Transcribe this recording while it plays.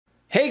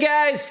Hey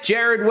guys,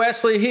 Jared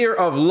Wesley here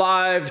of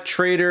Live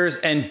Traders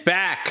and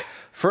back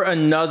for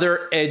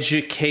another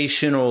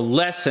educational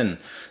lesson.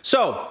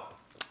 So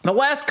the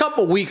last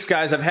couple weeks,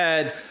 guys, I've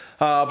had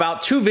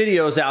about 2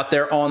 videos out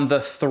there on the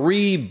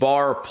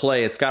 3-bar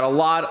play. It's got a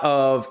lot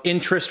of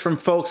interest from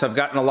folks. I've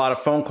gotten a lot of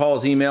phone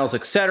calls, emails,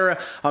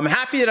 etc. I'm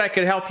happy that I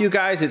could help you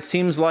guys. It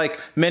seems like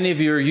many of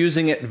you are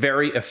using it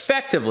very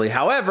effectively.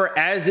 However,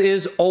 as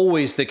is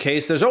always the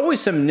case, there's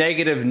always some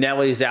negative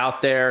Nellies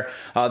out there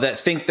that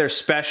think they're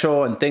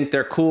special and think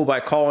they're cool by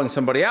calling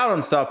somebody out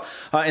on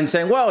stuff and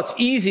saying, well, it's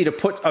easy to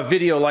put a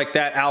video like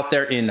that out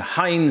there in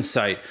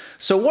hindsight.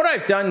 So what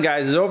I've done,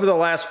 guys, is over the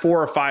last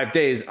 4 or 5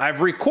 days,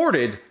 I've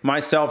recorded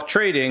myself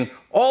trading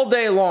all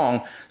day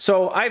long.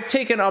 So I've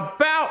taken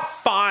about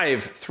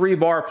 5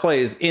 3-bar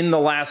plays in the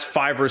last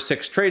 5 or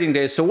 6 trading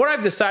days. So what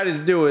I've decided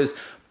to do is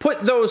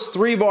put those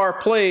 3-bar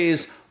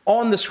plays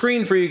on the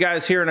screen for you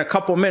guys here in a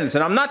couple minutes.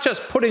 And I'm not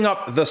just putting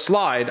up the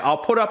slide. I'll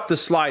put up the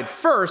slide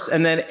first,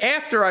 and then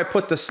after I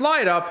put the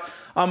slide up,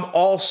 I'm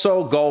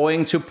also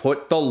going to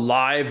put the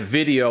live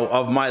video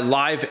of my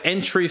live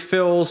entry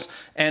fills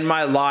and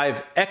my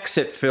live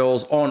exit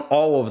fills on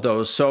all of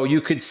those. So you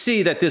could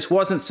see that this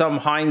wasn't some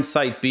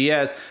hindsight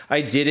BS.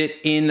 I did it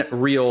in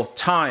real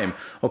time.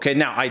 Okay,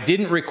 now I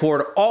didn't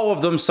record all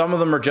of them. Some of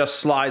them are just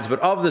slides, but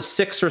of the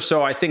 6 or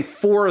so, I think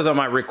 4 of them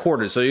I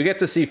recorded. So you get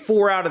to see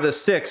 4 out of the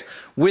 6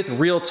 with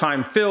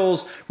real-time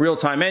fills,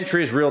 real-time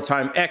entries,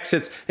 real-time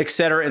exits,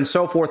 etc. and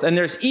so forth. And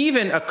there's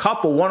even a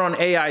couple, one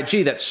on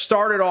AIG, that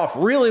started off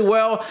really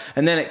well,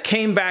 and then it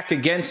came back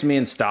against me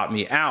and stopped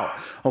me out.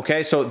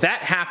 Okay, so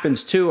that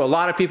happens too. A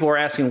lot of people are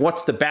asking,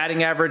 what's the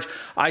batting average?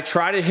 I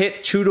try to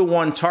hit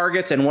 2-to-1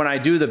 targets, and when I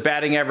do, the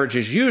batting average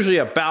is usually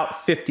about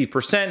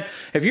 50%.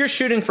 If you're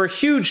shooting for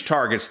huge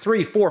targets,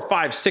 3, 4,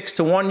 5,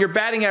 6-to-1, your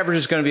batting average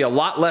is going to be a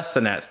lot less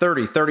than that,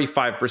 30,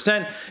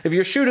 35%. If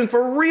you're shooting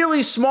for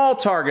really small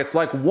targets,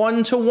 like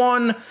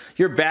 1-to-1,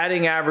 your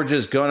batting average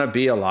is going to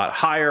be a lot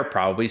higher,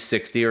 probably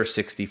 60 or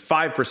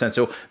 65%.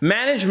 So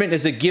management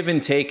is a give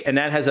and take, and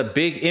that has a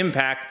big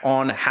impact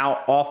on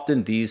how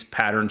often these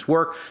patterns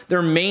work.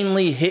 They're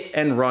mainly hit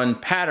and run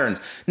patterns.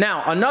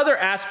 Now, another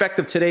aspect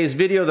of today's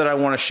video that I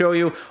want to show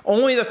you,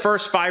 only the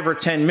first 5 or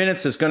 10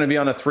 minutes is going to be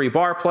on a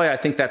 3-bar play. I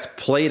think that's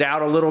played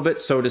out a little bit,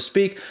 so to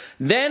speak.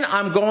 Then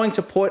I'm going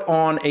to put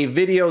on a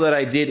video that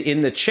I did in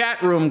the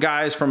chat room,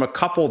 guys, from a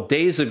couple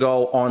days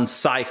ago on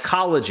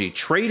psychology,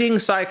 trading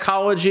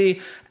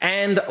psychology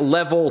and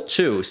level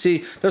 2.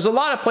 See, there's a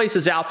lot of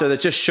places out there that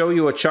just show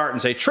you a chart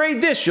and say,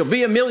 trade this, you'll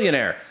be a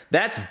millionaire.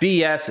 That's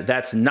BS.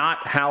 That's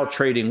not how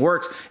trading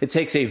works. It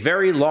takes a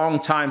very long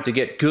time to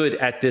get good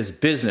at this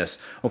business.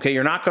 Okay,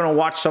 you're not going to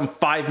watch some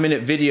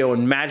 5-minute video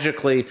and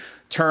magically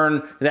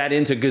turn that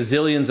into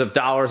gazillions of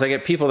dollars. I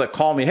get people that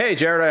call me, hey,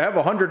 Jared, I have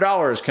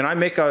 $100. Can I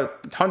make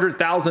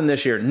 100,000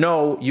 this year?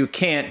 No, you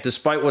can't,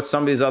 despite what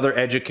some of these other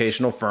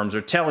educational firms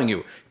are telling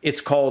you.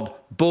 It's called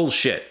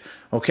bullshit.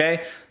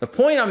 Okay? The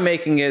point I'm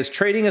making is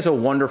trading is a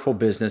wonderful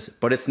business,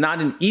 but it's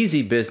not an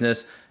easy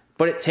business,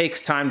 but it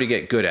takes time to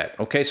get good at.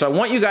 Okay, so I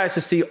want you guys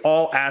to see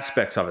all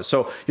aspects of it.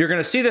 So you're going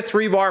to see the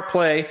 3-bar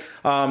play,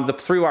 the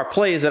 3-bar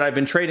plays that I've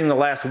been trading the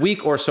last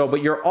week or so,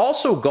 but you're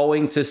also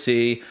going to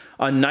see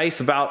a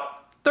nice about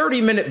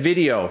 30-minute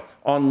video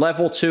on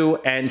level 2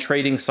 and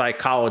trading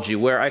psychology,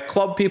 where I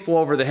club people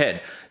over the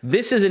head.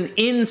 This is an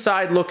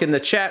inside look in the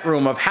chat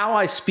room of how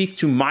I speak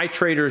to my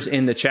traders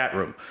in the chat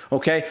room.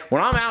 Okay,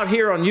 when I'm out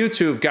here on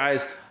YouTube,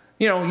 guys,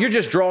 you know, you're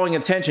just drawing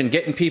attention,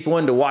 getting people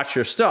in to watch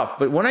your stuff.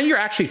 But when you're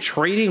actually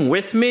trading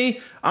with me,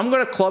 I'm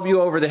going to club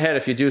you over the head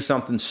if you do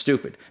something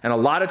stupid. And a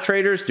lot of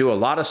traders do a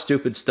lot of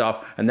stupid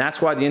stuff, and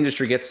that's why the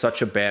industry gets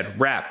such a bad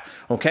rap.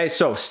 Okay,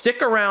 so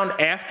stick around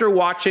after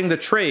watching the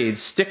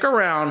trades. Stick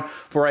around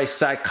for a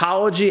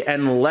psychology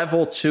and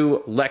level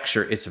 2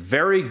 lecture. It's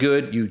very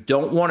good. You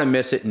don't want to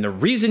miss it. And the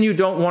reason you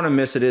don't want to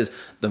miss it is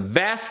the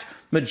vast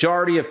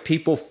majority of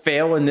people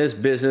fail in this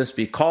business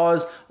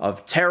because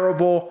of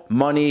terrible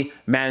money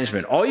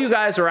management. All you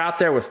guys are out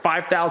there with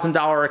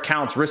 $5,000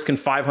 accounts risking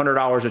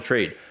 $500 a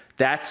trade.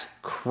 That's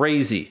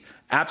crazy.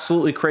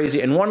 Absolutely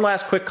crazy. And one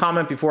last quick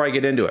comment before I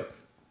get into it.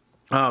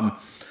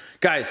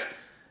 Guys,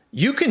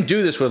 you can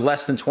do this with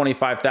less than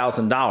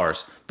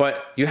 $25,000,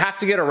 but you have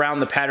to get around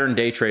the pattern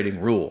day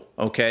trading rule,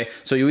 okay?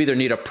 So you either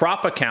need a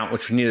prop account,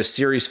 which you need a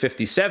Series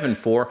 57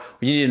 for, or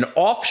you need an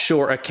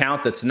offshore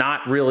account that's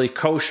not really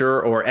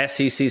kosher or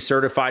SEC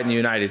certified in the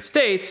United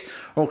States,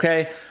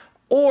 okay?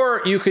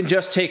 Or you can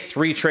just take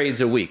 3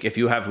 trades a week if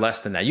you have less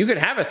than that. You could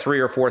have a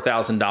 $3,000 or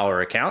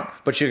 $4,000 account,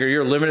 but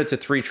you're limited to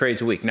 3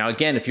 trades a week. Now,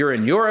 again, if you're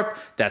in Europe,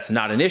 that's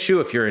not an issue.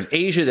 If you're in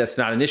Asia, that's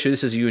not an issue.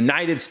 This is a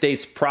United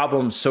States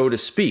problem, so to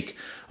speak.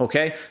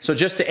 Okay, so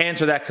just to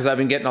answer that, because I've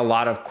been getting a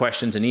lot of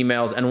questions and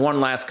emails. And one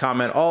last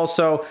comment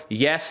also,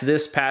 yes,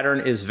 this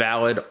pattern is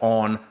valid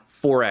on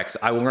Forex.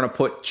 We're going to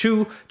put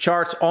 2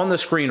 charts on the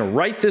screen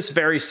right this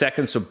very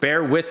second, so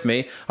bear with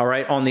me. All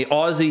right, on the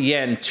Aussie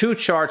yen, 2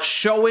 charts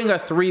showing a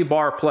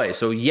 3-bar play.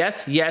 So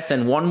yes, yes,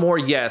 and one more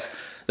yes.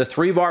 The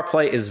 3-bar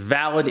play is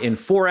valid in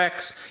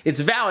Forex. It's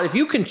valid. If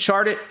you can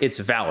chart it, it's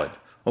valid.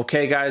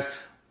 Okay, guys?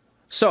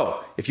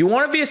 So if you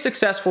want to be a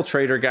successful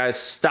trader, guys,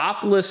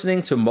 stop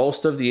listening to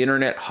most of the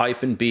internet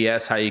hype and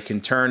BS, how you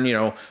can turn,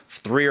 $300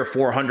 or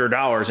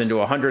 $400 into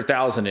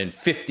 $100,000 in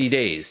 50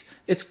 days.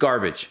 It's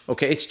garbage,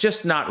 okay? It's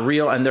just not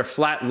real, and they're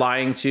flat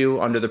lying to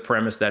you under the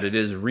premise that it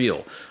is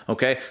real,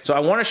 okay? So I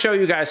want to show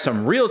you guys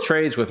some real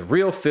trades with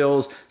real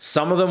fills.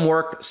 Some of them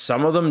worked,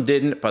 some of them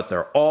didn't, but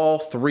they're all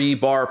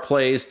 3-bar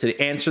plays to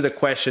answer the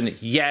question,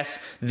 yes,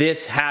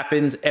 this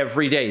happens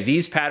every day.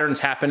 These patterns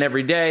happen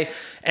every day.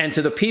 And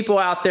to the people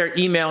out there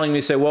emailing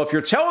me say, well, if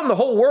you're telling the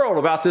whole world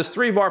about this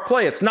 3-bar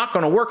play, it's not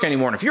going to work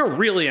anymore. And if you're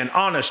really an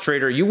honest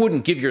trader, you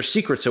wouldn't give your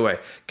secrets away.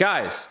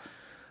 Guys,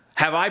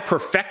 have I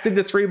perfected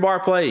the 3-bar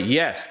play?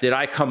 Yes. Did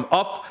I come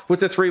up with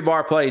the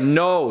 3-bar play?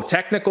 No.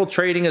 Technical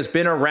trading has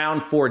been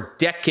around for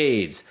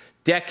decades.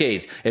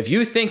 Decades. If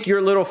you think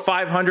your little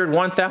 500,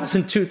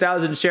 1,000,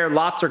 2,000 share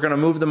lots are going to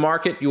move the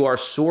market, you are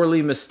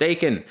sorely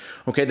mistaken.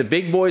 Okay, the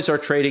big boys are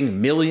trading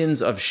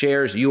millions of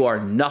shares. You are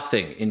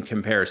nothing in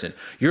comparison.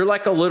 You're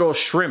like a little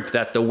shrimp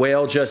that the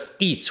whale just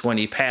eats when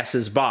he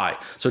passes by.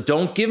 So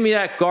don't give me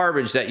that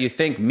garbage that you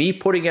think me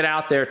putting it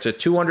out there to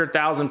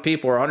 200,000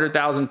 people or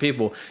 100,000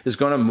 people is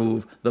going to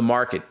move the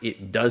market.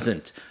 It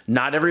doesn't.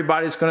 Not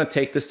everybody's going to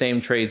take the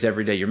same trades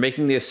every day. You're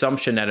making the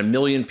assumption that 1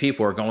 million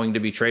people are going to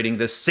be trading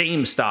the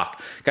same stock.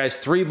 Guys,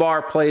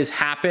 3-bar plays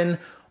happen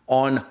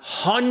on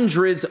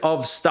hundreds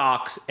of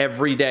stocks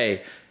every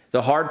day.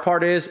 The hard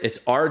part is it's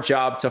our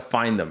job to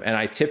find them. And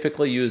I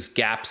typically use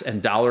gaps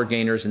and dollar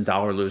gainers and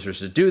dollar losers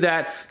to do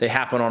that. They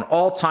happen on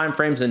all time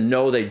frames, and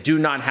no, they do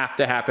not have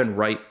to happen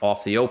right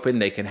off the open.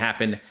 They can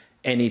happen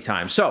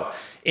anytime. So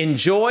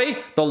enjoy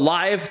the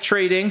live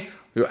trading,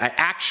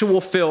 actual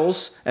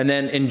fills, and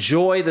then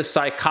enjoy the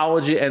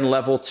psychology and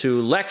level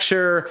 2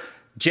 lecture.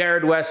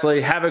 Jared Wesley,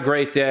 have a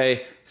great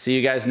day. See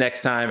you guys next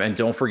time, and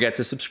don't forget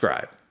to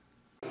subscribe.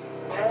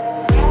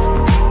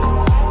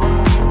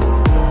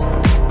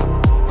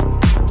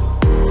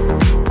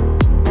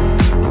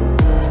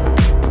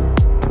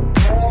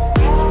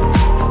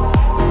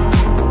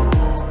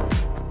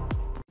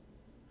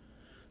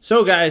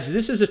 So guys,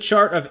 this is a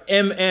chart of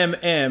MMM,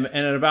 and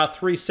in about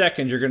 3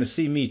 seconds, you're going to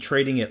see me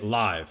trading it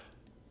live.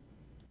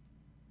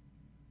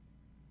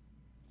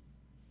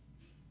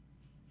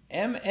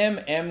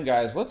 MMM,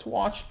 guys, let's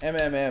watch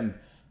MMM.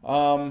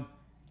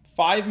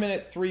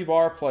 5-minute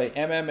 3-bar play,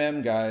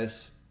 MMM,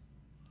 guys.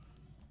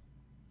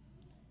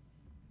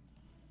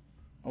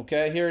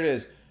 Okay, here it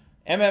is.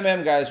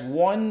 MMM, guys,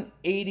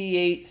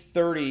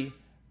 188.30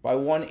 by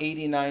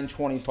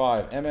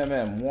 189.25.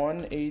 MMM,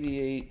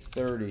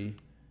 188.30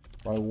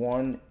 by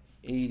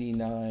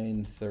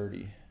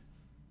 189.30.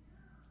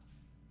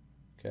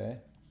 Okay.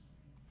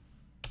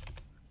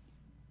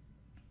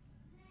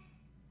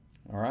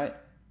 All right.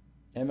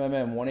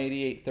 MMM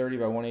 188.30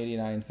 by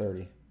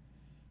 189.30.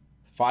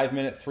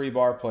 5-minute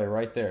 3-bar play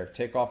right there.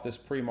 Take off this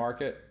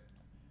pre-market.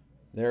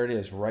 There it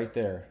is right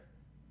there.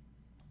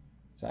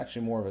 It's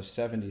actually more of a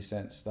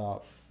 70-cent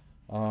stop.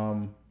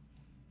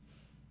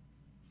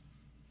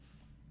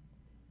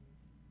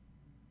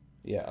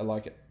 Yeah, I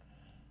like it.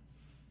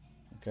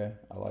 Okay,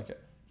 I like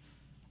it.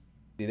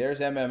 See,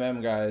 there's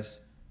MMM, guys.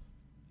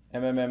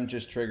 MMM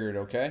just triggered,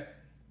 okay?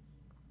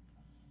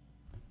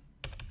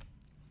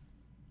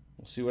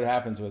 We'll see what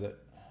happens with it.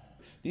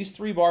 These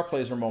 3-bar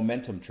plays are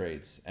momentum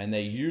trades, and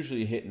they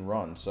usually hit and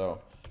run,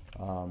 so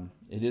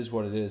it is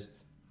what it is.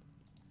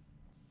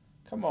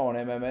 Come on,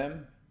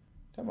 MMM.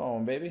 Come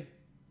on, baby.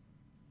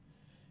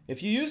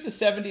 If you use the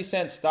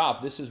 70-cent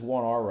stop, this is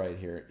 1R right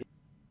here.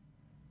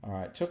 All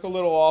right, took a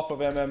little off of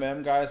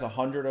MMM, guys,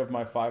 100 of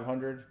my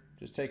 500.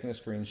 Just taking a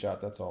screenshot,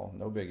 that's all.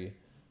 No biggie.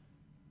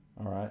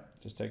 All right,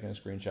 just taking a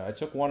screenshot. I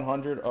took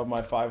 100 of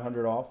my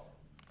 500 off.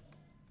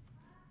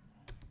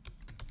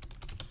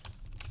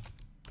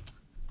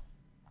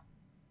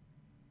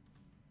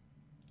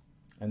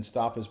 And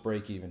stop is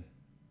break even.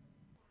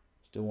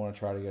 Still want to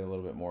try to get a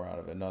little bit more out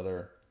of it.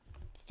 Another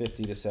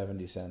 50 to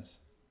 70 cents.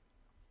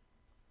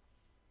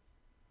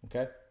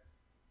 Okay.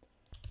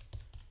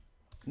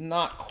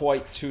 Not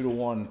quite 2 to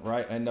 1,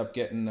 right? End up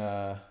getting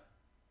about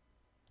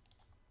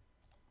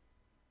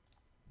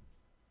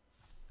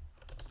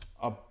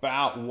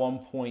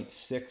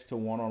 1.6 to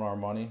 1 on our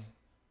money,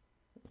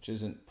 which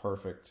isn't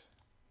perfect.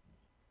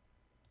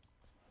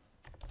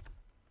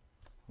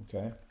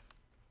 Okay.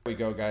 Here we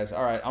go, guys.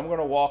 All right, I'm going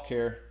to walk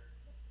here.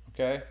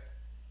 Okay.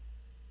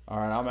 All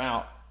right, I'm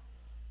out.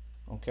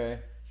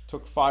 Okay.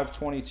 Took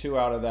 522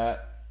 out of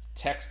that.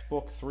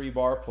 Textbook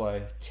 3-bar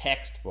play.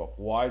 Textbook.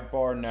 Wide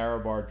bar, narrow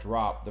bar,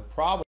 drop. The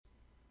problem.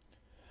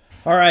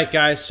 All right,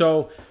 guys.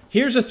 So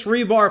here's a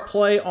 3-bar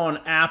play on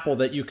Apple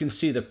that you can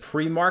see the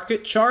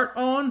pre-market chart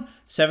on.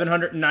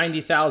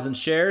 790,000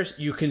 shares.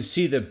 You can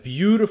see the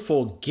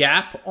beautiful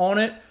gap on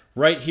it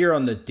right here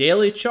on the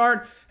daily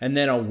chart, and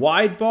then a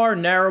wide bar,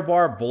 narrow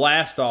bar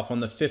blast off on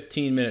the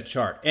 15-minute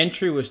chart.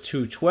 Entry was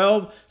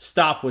 212,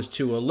 stop was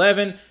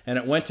 211, and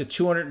it went to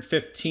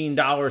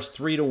 $215,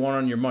 3 to 1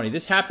 on your money.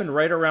 This happened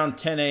right around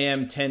 10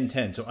 a.m.,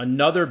 10:10. So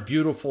another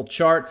beautiful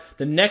chart.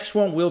 The next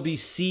one will be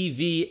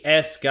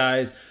CVS,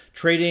 guys,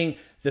 trading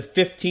the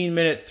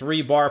 15-minute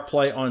 3-bar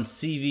play on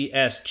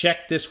CVS.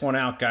 Check this one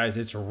out, guys.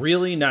 It's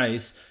really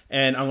nice,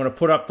 and I'm going to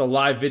put up the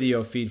live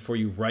video feed for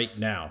you right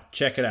now.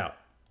 Check it out.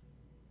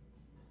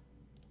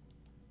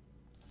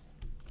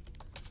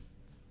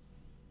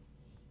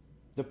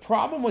 The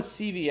problem with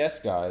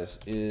CVS, guys,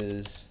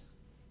 is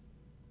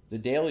the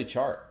daily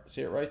chart.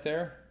 See it right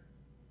there?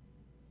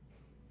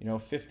 You know,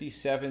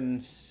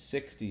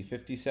 57.60,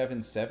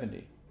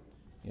 57.70.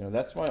 You know,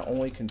 that's my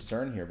only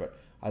concern here, but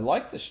I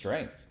like the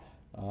strength.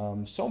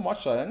 So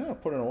much that I'm going to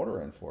put an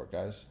order in for it,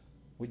 guys.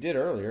 We did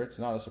earlier. It's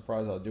not a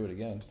surprise I'll do it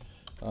again.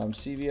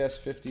 CVS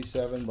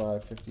 57 by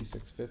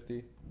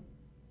 56.50.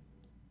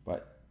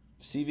 But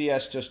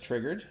CVS just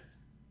triggered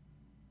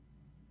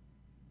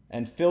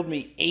and filled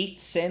me 8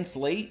 cents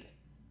late.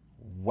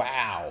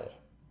 Wow.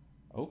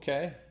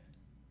 Okay.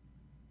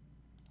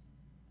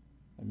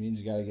 That means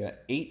you got to get an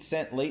 8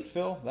 cent late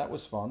fill. That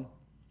was fun.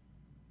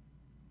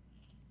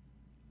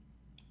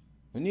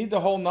 We need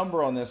the whole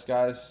number on this,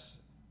 guys.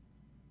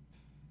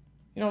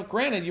 You know,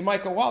 granted, you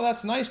might go, wow,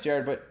 that's nice,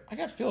 Jared, but I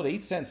got filled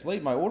 8 cents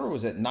late. My order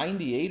was at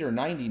 98 or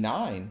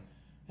 99,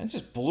 and it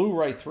just blew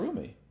right through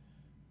me.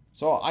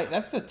 So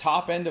that's the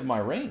top end of my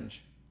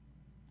range,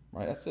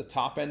 right? That's the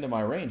top end of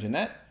my range, and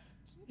that,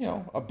 you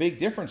know, a big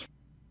difference.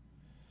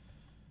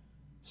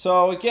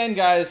 So again,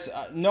 guys,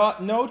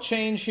 no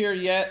change here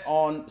yet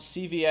on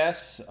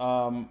CVS.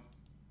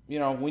 You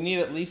know, we need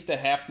at least a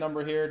half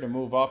number here to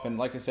move up, and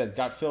like I said,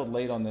 got filled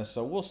late on this,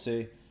 so we'll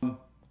see.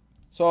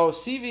 So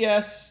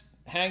CVS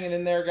hanging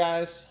in there,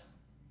 guys.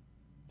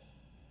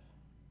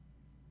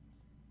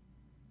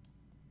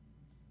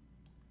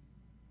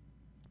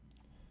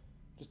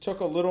 Just took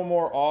a little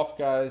more off,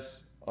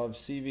 guys, of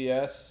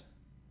CVS.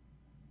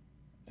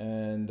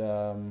 And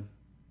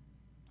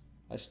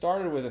I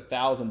started with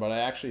 1,000, but I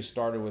actually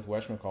started with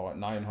whatchamacallit at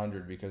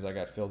 900 because I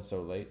got filled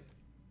so late.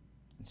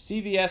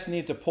 CVS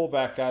needs a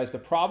pullback, guys. The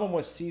problem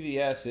with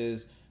CVS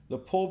is the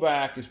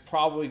pullback is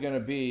probably going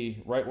to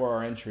be right where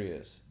our entry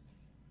is.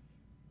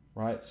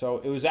 Right? So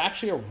it was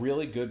actually a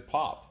really good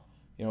pop.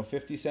 You know,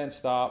 50-cent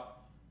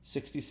stop,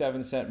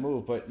 67-cent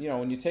move. But, you know,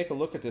 when you take a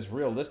look at this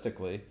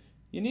realistically,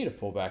 you need a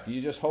pullback. You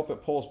just hope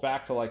it pulls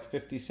back to like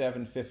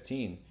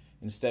 57.15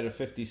 instead of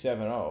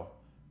 57.0.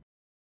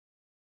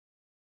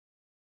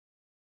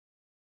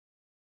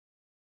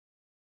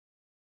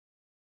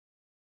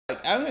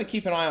 I'm going to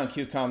keep an eye on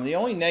QCOM. The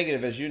only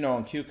negative, as you know,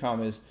 on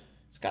QCOM is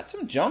it's got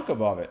some junk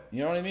above it.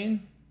 You know what I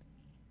mean?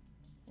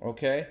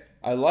 Okay.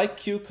 I like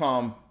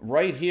QCOM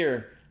right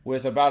here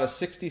with about a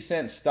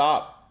 60-cent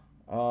stop.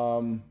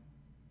 I'm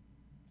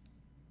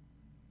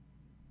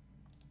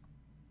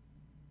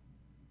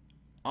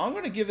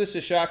going to give this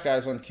a shot,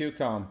 guys, on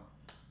QCOM.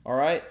 All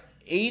right.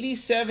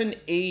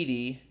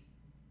 87.80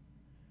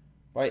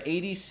 by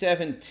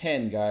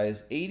 87.10,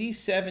 guys.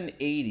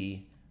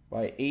 87.80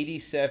 by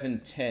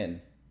 87.10.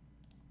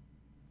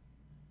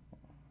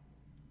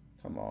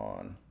 Come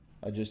on.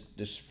 I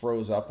just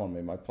froze up on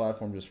me. My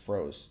platform just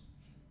froze.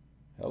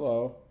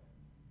 Hello.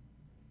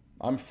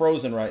 I'm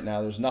frozen right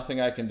now. There's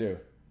nothing I can do.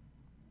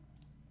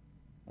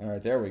 All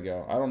right, there we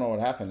go. I don't know what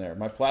happened there.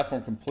 My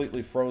platform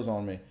completely froze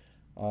on me.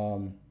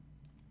 All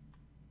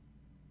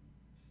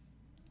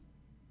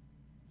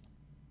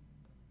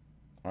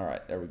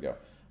right, there we go.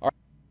 All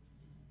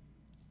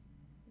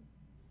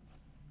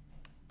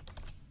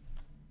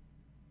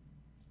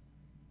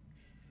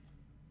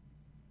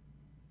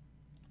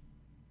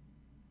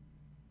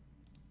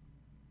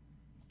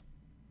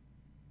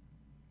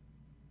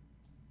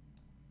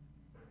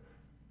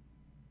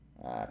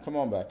right. Come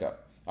on back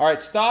up. All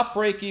right, stop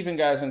break even,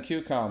 guys, on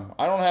QCOM.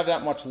 I don't have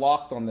that much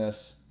locked on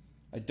this.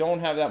 I don't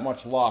have that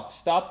much locked.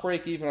 Stop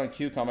break even on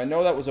QCOM. I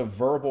know that was a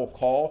verbal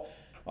call.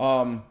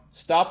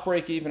 Stop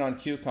break even on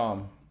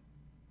QCOM.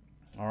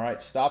 All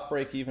right, stop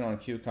break even on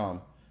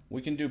QCOM.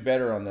 We can do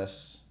better on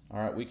this. All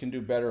right, we can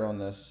do better on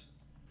this.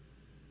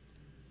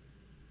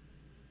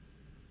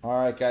 All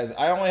right, guys,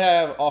 I only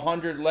have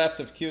 100 left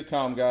of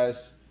QCOM,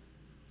 guys.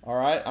 All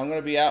right, I'm going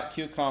to be out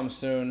QCOM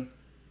soon.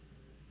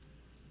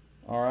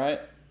 All right,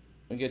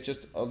 we get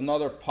just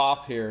another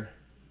pop here.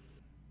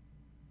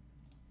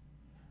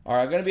 All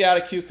right, I'm going to be out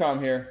of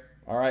QCOM here.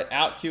 All right,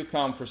 out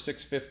QCOM for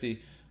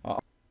 650.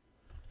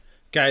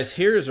 Guys,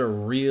 here's a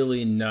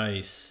really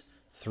nice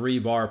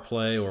 3-bar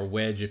play or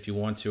wedge, if you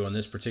want to, on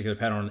this particular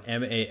pattern on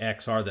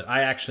MAXR that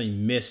I actually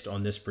missed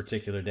on this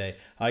particular day.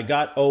 I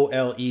got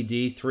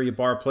OLED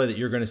 3-bar play that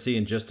you're going to see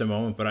in just a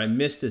moment, but I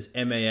missed this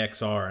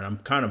MAXR, and I'm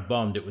kind of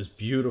bummed. It was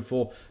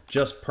beautiful,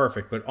 just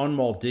perfect, but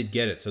Unmol did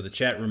get it, so the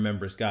chat room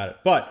members got it.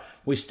 But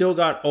we still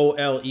got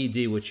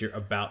OLED, which you're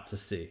about to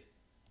see.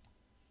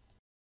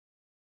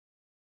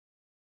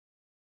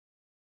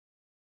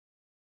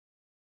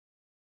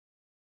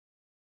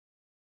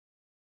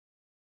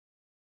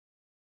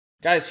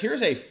 Guys,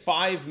 here's a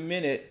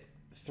 5-minute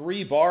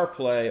 3-bar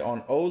play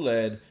on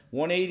OLED,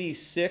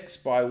 186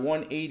 by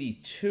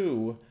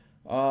 182.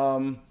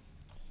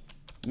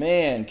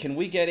 Man, can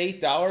we get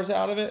 $8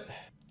 out of it?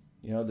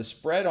 You know, the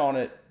spread on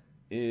it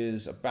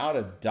is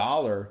about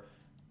 $1.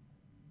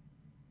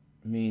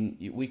 I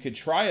mean, we could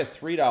try a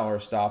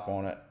 $3 stop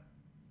on it,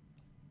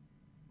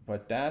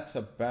 but that's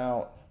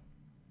about...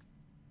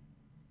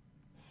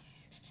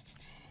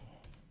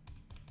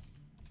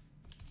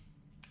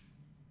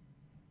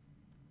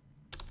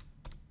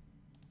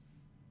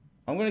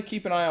 I'm going to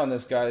keep an eye on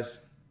this, guys.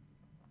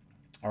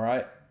 All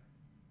right.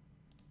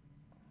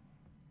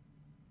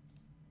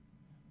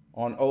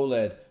 On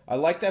OLED. I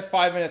like that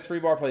 5-minute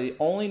 3-bar play. The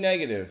only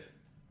negative,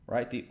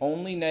 right? The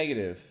only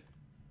negative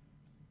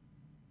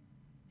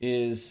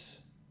is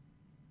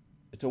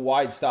it's a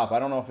wide stop. I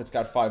don't know if it's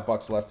got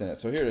 $5 left in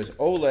it. So here it is.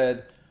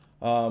 OLED.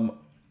 Actually,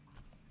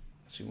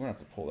 we're going to have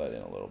to pull that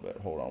in a little bit.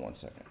 Hold on one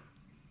second.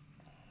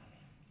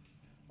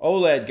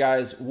 OLED,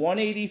 guys.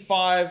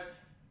 185.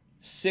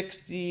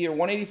 60 or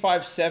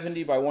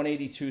 185.70 by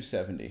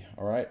 182.70.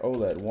 All right,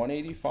 OLED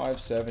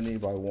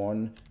 185.70 by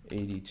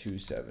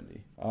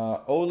 182.70.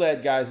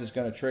 OLED, guys, is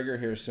going to trigger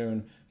here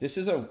soon. This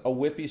is a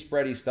whippy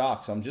spready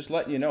stock, so I'm just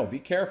letting you know. Be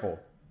careful.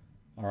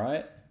 All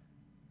right,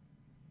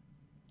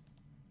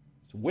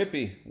 it's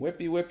whippy,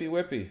 whippy, whippy,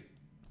 whippy.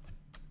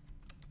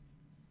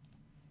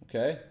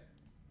 Okay,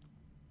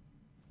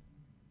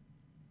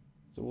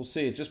 so we'll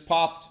see. It just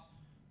popped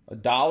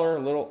 $1, a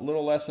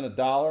little less than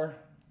 $1.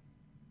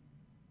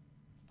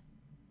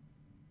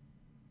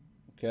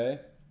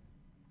 Okay,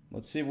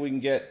 let's see if we can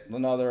get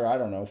another, I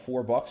don't know,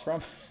 $4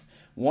 from.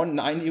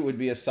 190 would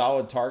be a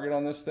solid target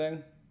on this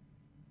thing,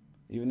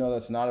 even though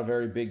that's not a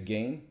very big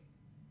gain.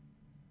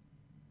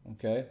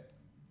 Okay.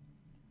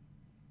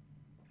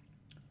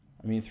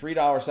 I mean,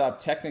 $3 stop,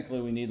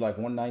 technically we need like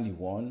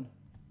 191,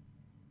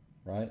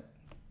 right?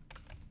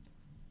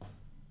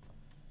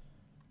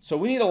 So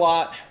we need a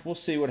lot. We'll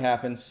see what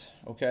happens,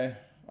 okay?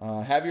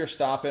 Have your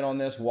stop in on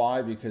this.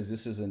 Why? Because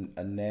this is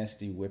a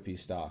nasty, whippy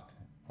stock,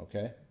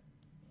 okay?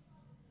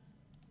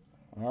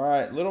 All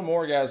right, a little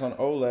more, guys, on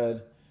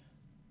OLED.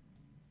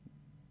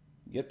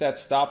 Get that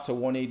stop to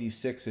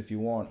 186 if you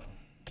want.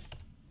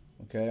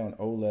 Okay, on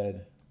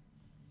OLED.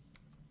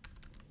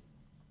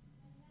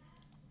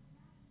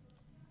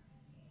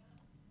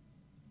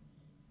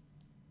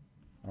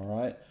 All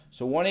right,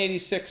 so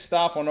 186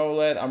 stop on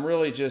OLED. I'm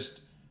really just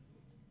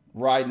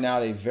riding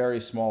out a very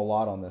small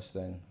lot on this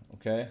thing,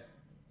 okay?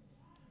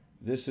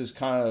 This is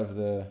kind of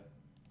the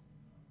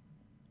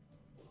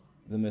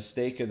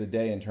mistake of the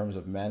day in terms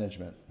of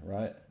management,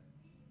 right?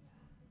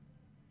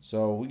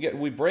 So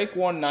we break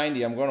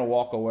 190. I'm going to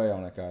walk away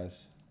on it,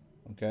 guys.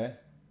 Okay.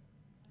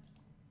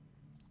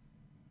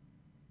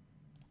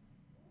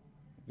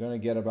 Going to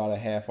get about a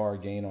 ½ hour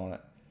gain on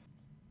it.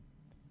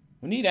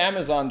 We need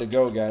Amazon to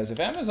go, guys. If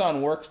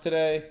Amazon works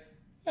today,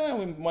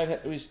 we might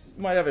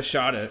have a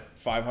shot at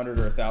 500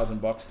 or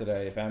 $1,000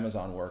 today if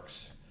Amazon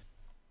works.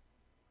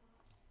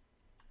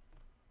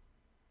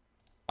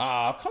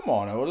 Ah, come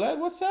on, OLED.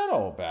 What's that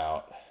all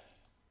about?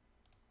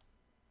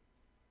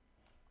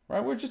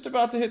 Right, we're just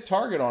about to hit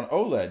target on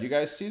OLED. You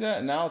guys see that?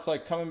 And now it's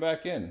like coming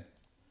back in.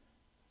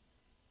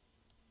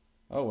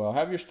 Oh, well,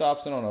 have your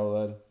stops in on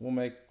OLED. We'll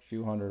make a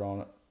few hundred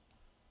on it.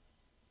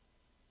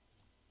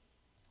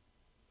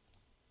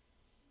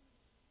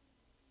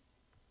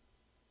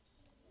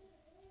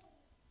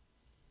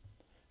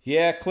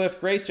 Yeah, Cliff,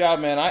 great job,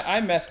 man.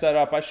 I messed that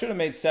up. I should have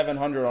made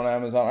 700 on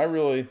Amazon. I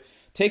really,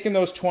 taking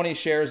those 20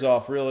 shares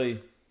off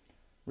really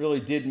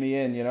did me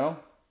in, you know?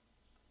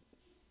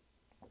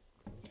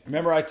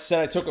 Remember I said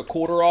I took a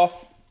quarter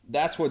off?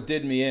 That's what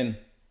did me in.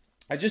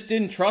 I just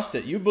didn't trust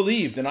it. You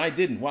believed and I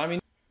didn't. Well, I mean,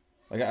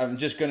 like, I'm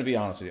just going to be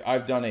honest with you.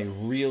 I've done a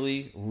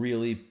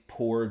really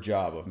poor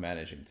job of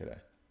managing today.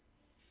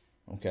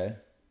 Okay?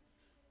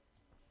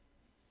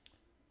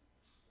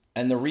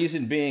 And the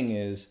reason being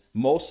is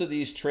most of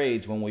these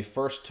trades, when we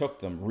first took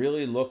them,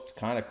 really looked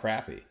kind of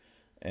crappy.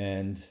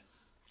 And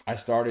I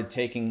started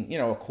taking, you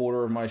know, a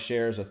quarter of my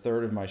shares, a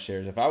third of my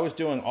shares. If I was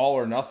doing all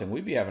or nothing,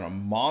 we'd be having a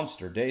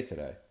monster day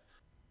today.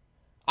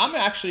 I'm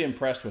actually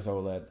impressed with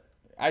OLED.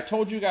 I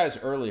told you guys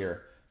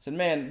earlier, I said,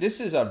 man, this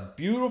is a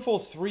beautiful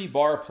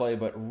 3-bar play,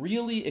 but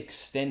really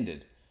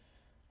extended,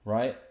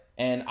 right?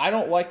 And I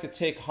don't like to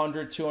take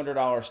 $100,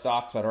 $200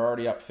 stocks that are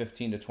already up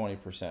 15 to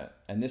 20%.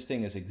 And this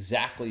thing is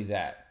exactly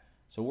that.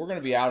 So we're going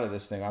to be out of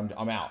this thing.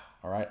 I'm out,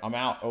 all right? I'm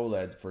out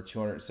OLED for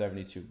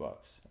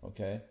 $272,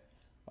 okay?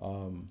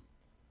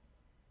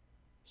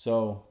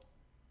 So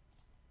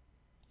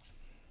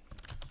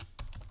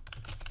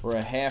for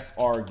a ½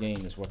 hour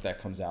gain is what that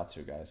comes out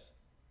to, guys.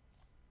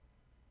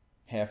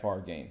 ½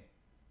 hour gain.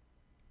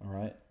 All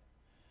right.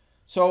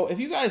 So if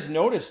you guys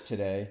noticed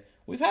today,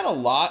 we've had a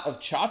lot of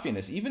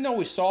choppiness. Even though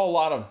we saw a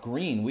lot of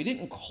green, we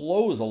didn't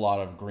close a lot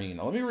of green.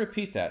 Now, let me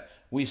repeat that.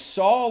 We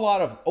saw a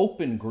lot of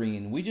open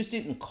green. We just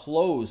didn't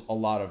close a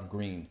lot of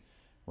green,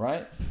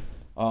 right?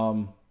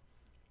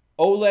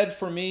 OLED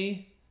for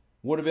me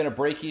would have been a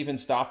break-even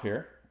stop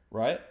here,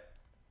 right?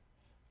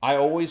 I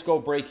always go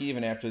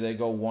break-even after they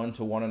go 1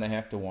 to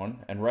 1.5 to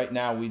 1. And right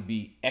now we'd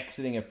be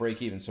exiting at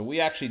break-even. So we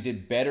actually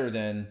did better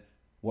than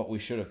what we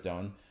should have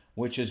done,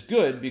 which is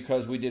good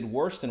because we did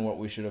worse than what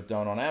we should have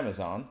done on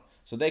Amazon.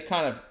 So they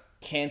kind of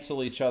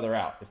cancel each other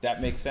out, if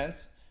that makes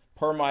sense.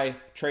 Per my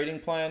trading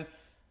plan,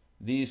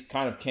 these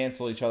kind of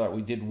cancel each other out.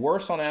 We did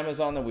worse on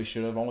Amazon than we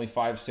should have, only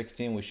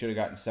 516. We should have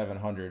gotten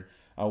 700.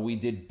 We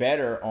did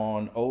better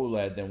on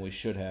OLED than we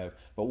should have.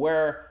 But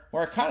where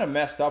I kind of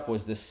messed up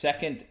was the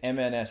second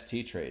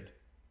MNST trade,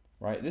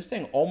 right? This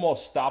thing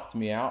almost stopped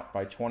me out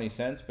by 20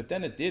 cents, but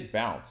then it did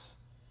bounce.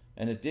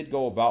 And it did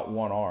go about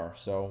 1R.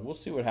 So we'll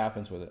see what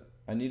happens with it.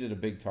 I needed a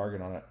big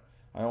target on it.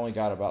 I only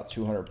got about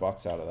 200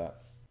 bucks out of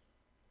that.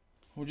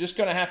 We're just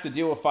going to have to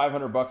deal with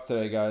 500 bucks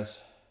today, guys.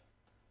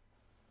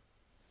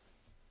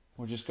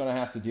 We're just going to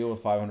have to deal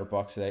with 500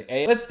 bucks today.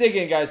 Hey, let's dig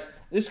in, guys.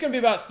 This is going to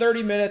be about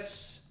 30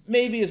 minutes,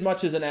 maybe as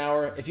much as an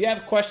hour. If you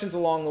have questions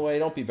along the way,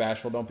 don't be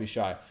bashful, don't be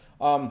shy.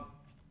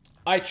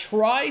 I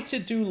try to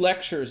do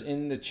lectures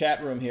in the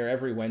chat room here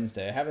every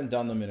Wednesday. I haven't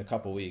done them in a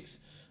couple weeks,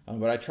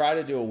 but I try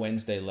to do a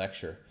Wednesday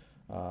lecture.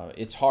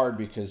 It's hard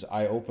because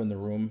I open the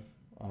room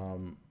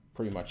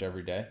pretty much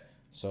every day.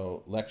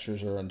 So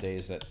lectures are on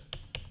days that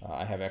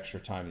I have extra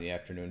time in the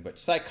afternoon. But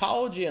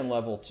psychology and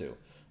level 2.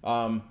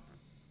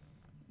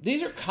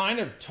 These are kind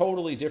of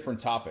totally different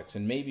topics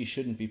and maybe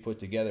shouldn't be put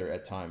together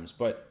at times,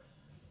 but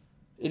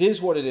it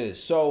is what it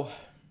is. So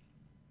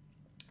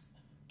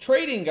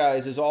trading,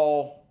 guys, is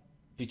all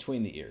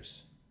between the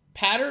ears.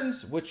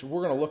 Patterns, which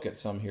we're going to look at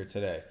some here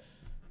today.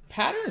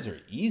 Patterns are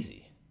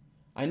easy.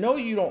 I know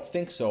you don't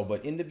think so,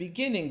 but in the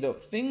beginning, the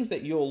things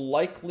that you'll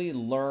likely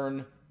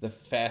learn the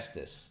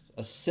fastest,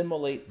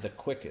 assimilate the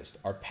quickest,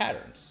 are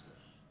patterns,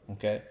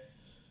 okay?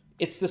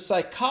 It's the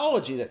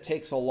psychology that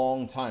takes a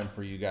long time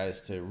for you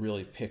guys to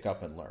really pick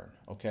up and learn,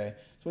 okay?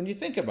 So when you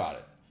think about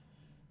it,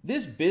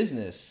 this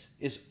business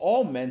is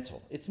all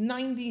mental. It's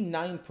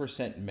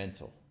 99%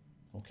 mental,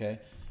 okay?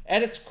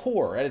 At its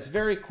core, at its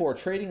very core,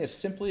 trading is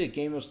simply a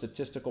game of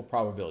statistical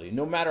probability.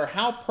 No matter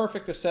how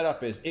perfect a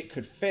setup is, it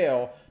could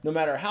fail. No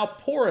matter how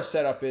poor a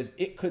setup is,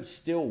 it could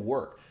still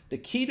work. The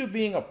key to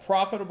being a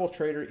profitable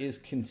trader is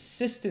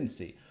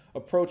consistency,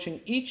 approaching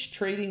each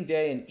trading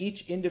day and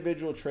each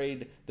individual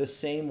trade the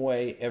same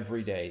way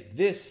every day.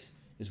 This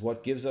is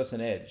what gives us an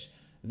edge.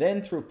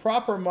 Then through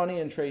proper money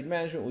and trade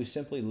management, we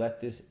simply let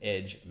this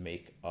edge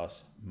make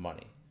us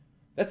money.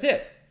 That's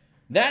it.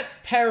 That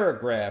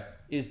paragraph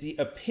is the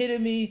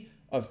epitome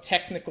of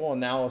technical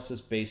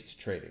analysis-based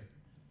trading.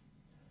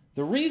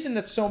 The reason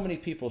that so many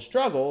people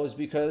struggle is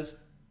because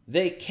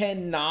they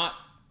cannot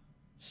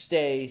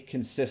stay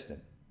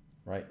consistent,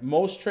 right?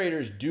 Most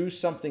traders do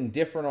something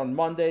different on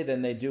Monday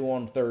than they do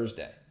on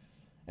Thursday.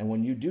 And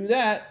when you do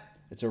that,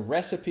 it's a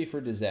recipe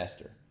for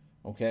disaster,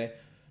 okay?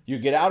 You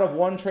get out of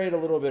one trade a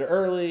little bit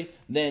early,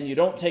 then you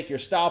don't take your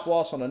stop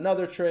loss on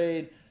another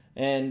trade,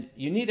 and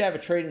you need to have a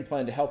trading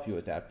plan to help you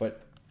with that.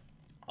 But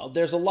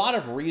there's a lot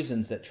of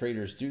reasons that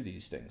traders do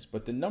these things,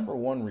 but the number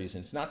one reason,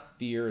 it's not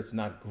fear, it's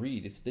not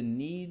greed, it's the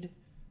need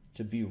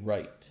to be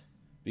right,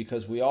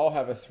 because we all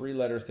have a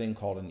 3-letter thing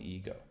called an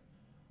ego.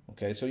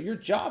 Okay, so your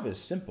job is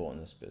simple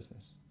in this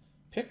business.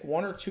 Pick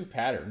 1 or 2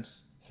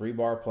 patterns,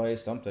 3-bar play,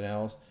 something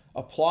else,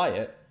 apply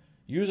it,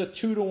 use a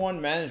 2-to-1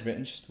 management,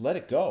 and just let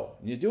it go.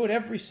 And you do it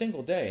every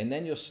single day, and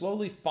then you'll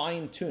slowly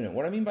fine-tune it.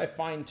 What I mean by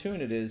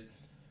fine-tune it is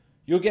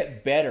you'll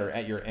get better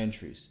at your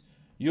entries.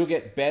 You'll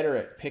get better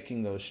at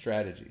picking those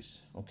strategies,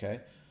 okay?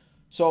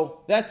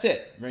 So that's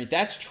it, right?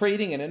 That's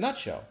trading in a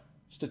nutshell.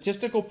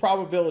 Statistical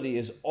probability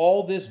is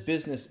all this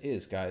business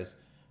is, guys.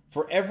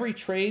 For every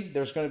trade,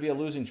 there's going to be a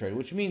losing trade,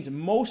 which means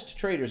most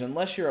traders,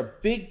 unless you're a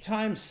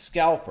big-time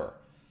scalper,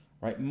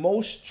 right?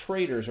 Most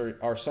traders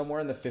are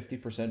somewhere in the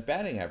 50%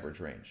 batting average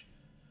range.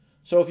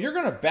 So if you're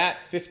going to bat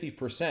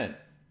 50%,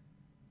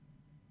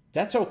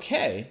 that's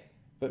okay,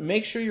 but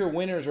make sure your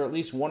winners are at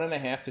least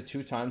 1.5 to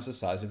 2 times the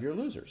size of your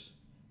losers.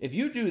 If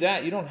you do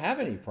that, you don't have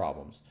any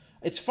problems.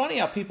 It's funny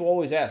how people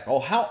always ask, oh,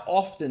 how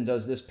often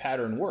does this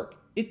pattern work?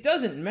 It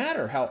doesn't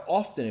matter how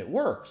often it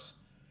works.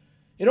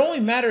 It only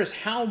matters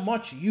how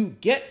much you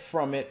get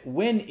from it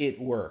when it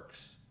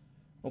works.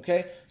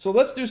 Okay? So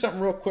let's do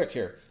something real quick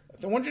here.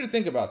 I want you to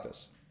think about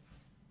this.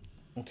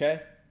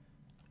 Okay?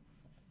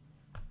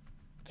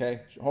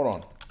 Okay, hold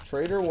on.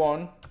 Trader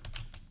 1,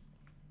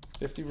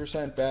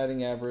 50%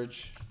 batting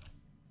average,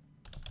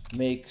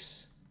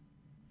 makes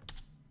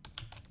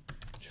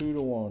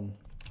 2-to-1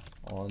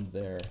 on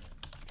their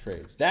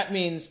trades. That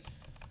means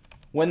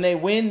when they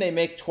win, they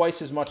make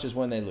twice as much as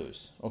when they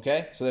lose.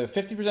 Okay? So they have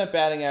 50%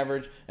 batting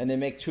average and they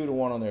make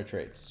 2-to-1 on their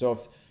trades.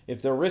 So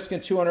if they're risking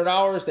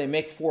 $200, they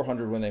make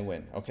 $400 when they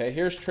win. Okay?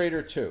 Here's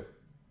Trader 2.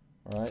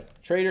 All right?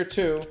 Trader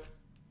 2,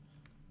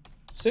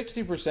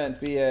 60%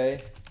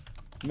 BA,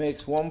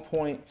 makes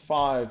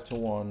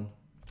 1.5-to-1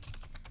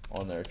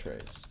 on their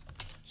trades.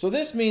 So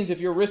this means if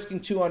you're risking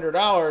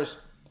 $200,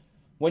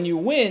 when you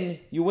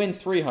win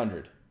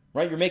 300,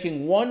 right? You're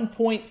making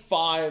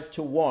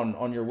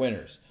 1.5-to-1 on your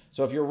winners.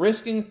 So if you're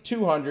risking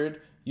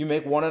 200, you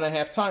make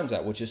 1.5 times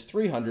that, which is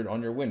 300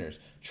 on your winners.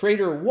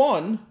 Trader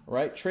 1,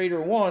 right? Trader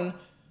 1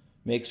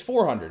 makes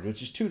 400,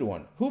 which is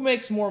 2-to-1. Who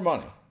makes more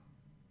money?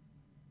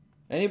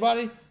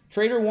 Anybody?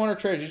 Trader 1 or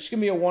Trader 2? Just give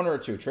me a 1 or a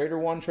 2. Trader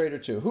 1, Trader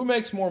 2. Who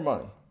makes more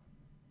money?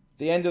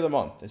 The end of the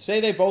month. Say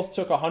they both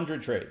took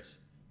 100 trades.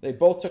 They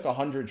both took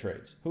 100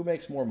 trades. Who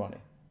makes more money?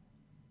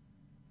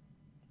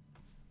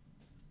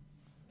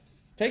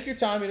 Take your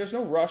time. There's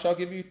no rush. I'll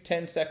give you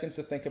 10 seconds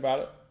to think about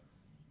it.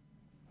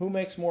 Who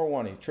makes more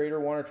money, trader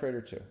 1 or trader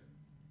 2?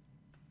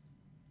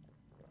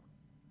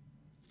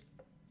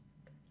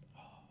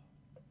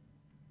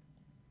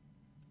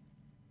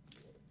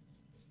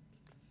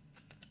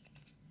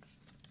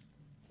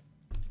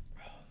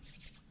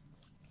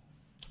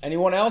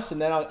 Anyone else? And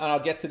then I'll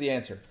get to the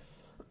answer.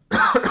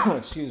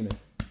 Excuse me.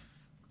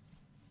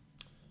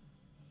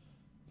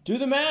 Do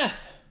the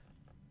math.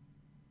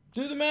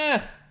 Do the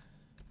math.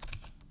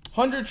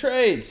 100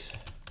 trades.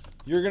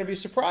 You're going to be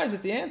surprised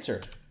at the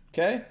answer.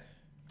 Okay?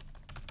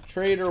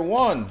 Trader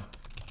 1,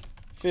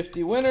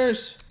 50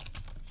 winners,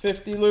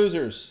 50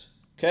 losers.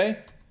 Okay?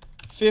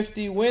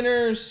 50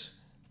 winners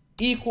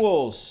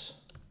equals,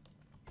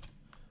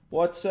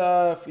 what's,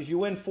 if you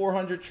win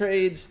 400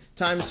 trades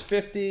times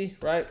 50,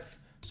 right?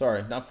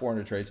 Sorry, not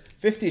 400 trades.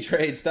 50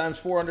 trades times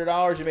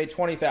 $400, you made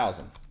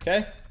 $20,000.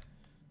 Okay?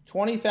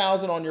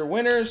 $20,000 on your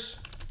winners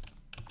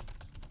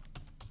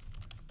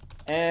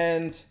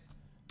and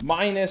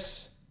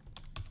minus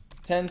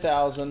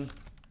 $10,000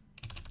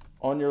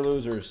 on your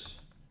losers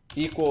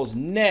equals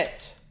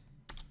net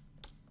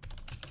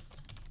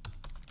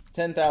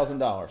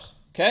 $10,000.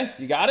 Okay?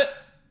 You got it?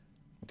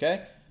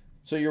 Okay?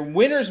 So your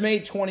winners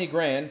made 20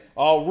 grand.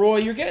 Oh, Roy,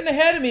 you're getting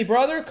ahead of me,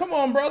 brother. Come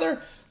on,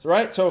 brother. That's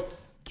right. So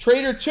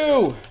trader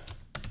 2,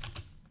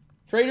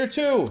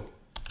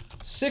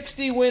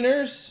 60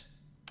 winners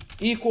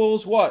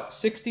equals what?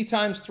 60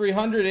 times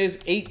 300 is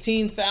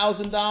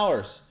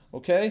 $18,000.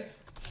 Okay?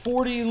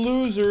 40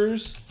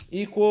 losers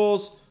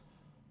equals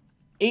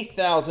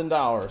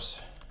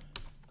 $8,000.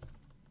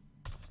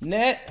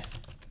 Net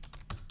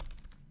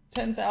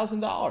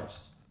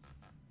 $10,000.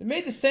 They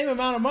made the same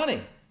amount of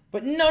money,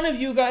 but none of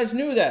you guys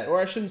knew that. Or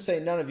I shouldn't say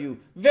none of you.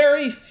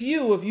 Very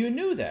few of you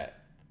knew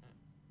that.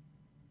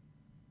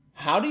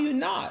 How do you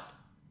not?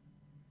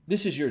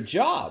 This is your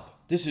job.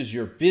 This is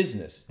your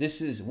business.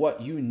 This is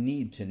what you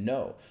need to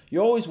know. You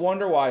always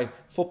wonder why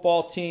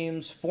football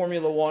teams,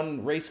 Formula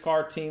One, race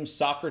car teams,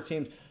 soccer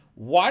teams,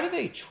 why do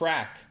they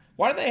track?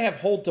 Why do they have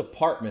whole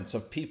departments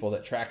of people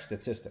that track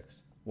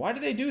statistics? Why do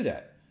they do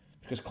that?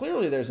 Because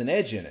clearly there's an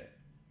edge in it.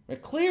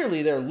 Right?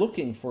 Clearly they're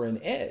looking for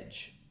an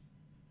edge.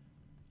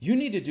 You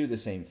need to do the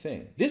same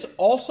thing. This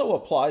also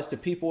applies to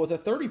people with a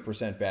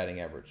 30%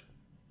 batting average.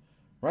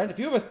 Right? If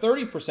you have a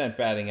 30%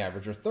 batting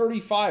average or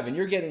 35 and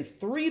you're getting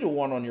 3 to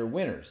 1 on your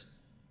winners,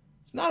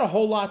 it's not a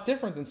whole lot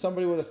different than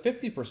somebody with a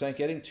 50%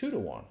 getting 2 to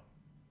 1.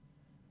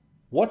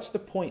 What's the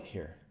point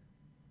here?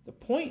 The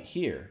point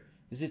here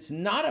is it's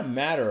not a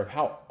matter of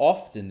how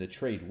often the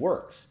trade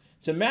works.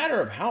 It's a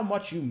matter of how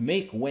much you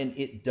make when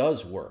it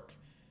does work.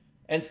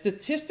 And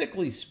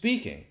statistically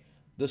speaking,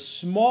 the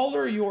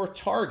smaller your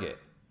target,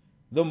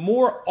 the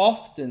more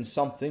often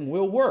something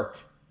will work.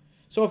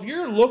 So if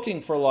you're looking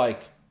for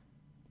like,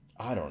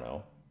 I don't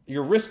know,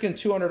 you're risking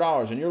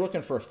 $200 and you're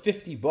looking for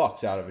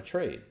 $50 out of a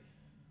trade.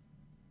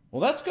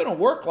 Well, that's going to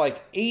work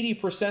like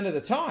 80% of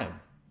the time.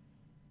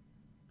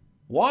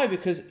 Why?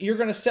 Because you're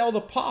going to sell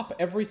the pop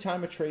every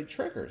time a trade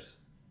triggers.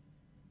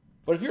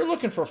 But if you're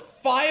looking for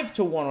 5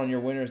 to 1 on your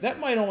winners, that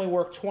might only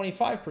work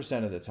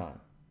 25% of the time.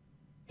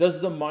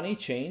 Does the money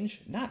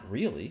change? Not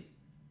really.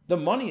 The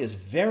money is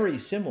very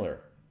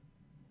similar.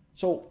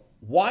 So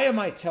why am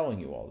I telling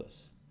you all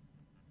this?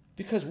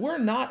 Because we're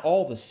not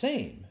all the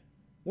same.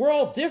 We're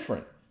all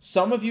different.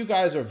 Some of you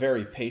guys are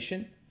very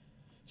patient.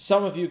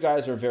 Some of you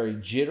guys are very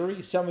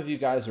jittery. Some of you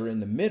guys are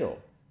in the middle.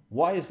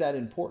 Why is that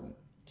important?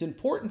 It's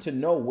important to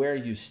know where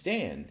you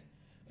stand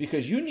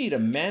because you need a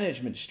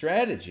management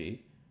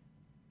strategy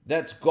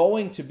that's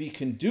going to be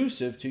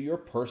conducive to your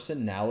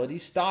personality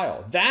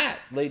style. That,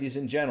 ladies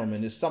and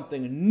gentlemen, is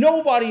something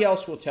nobody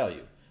else will tell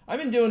you. I've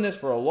been doing this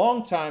for a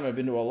long time. I've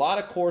been to a lot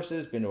of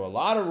courses, been to a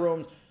lot of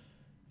rooms.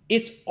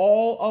 It's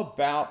all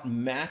about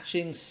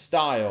matching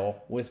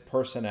style with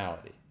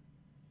personality,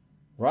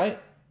 right?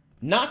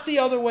 Not the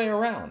other way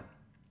around.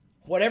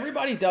 What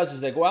everybody does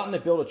is they go out and they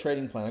build a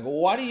trading plan. I go, well,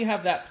 why do you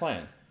have that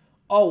plan?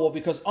 Oh, well,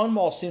 because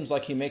Unmal seems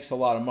like he makes a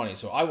lot of money,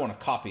 so I want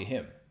to copy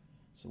him.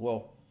 So,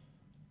 well,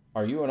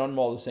 are you and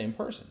Unmal the same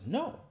person?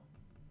 No.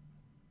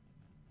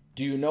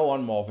 Do you know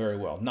Unmal very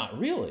well? Not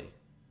really.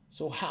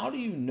 So how do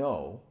you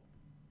know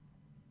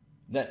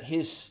that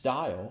his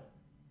style,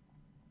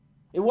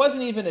 it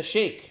wasn't even a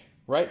shake,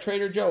 right,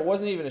 Trader Joe? It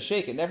wasn't even a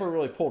shake. It never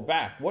really pulled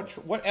back. What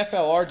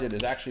FLR did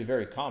is actually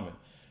very common.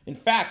 In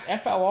fact,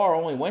 FLR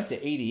only went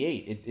to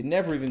 88. It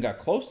never even got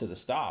close to the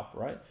stop,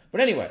 right?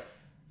 But anyway,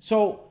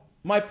 so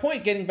my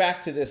point getting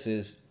back to this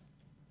is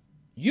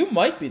you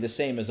might be the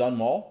same as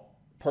Unmal,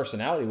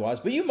 personality-wise,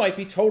 but you might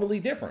be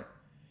totally different.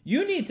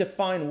 You need to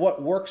find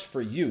what works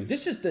for you.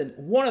 This is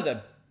one of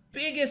the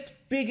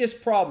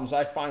biggest problems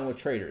I find with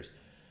traders.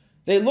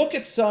 They look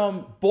at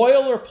some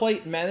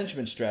boilerplate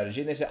management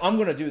strategy and they say, I'm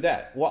going to do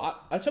that. Well,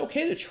 it's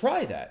okay to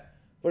try that.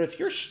 But if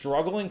you're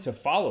struggling to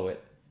follow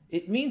it,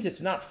 it means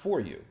it's not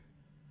for you.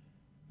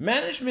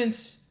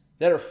 Managements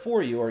that are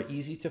for you are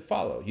easy to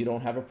follow. You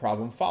don't have a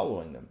problem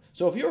following them.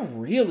 So if you're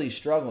really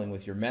struggling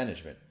with your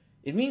management,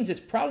 it means it's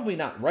probably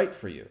not right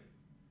for you,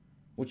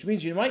 which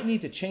means you might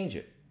need to change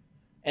it.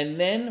 And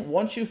then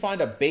once you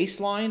find a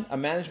baseline, a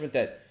management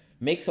that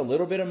makes a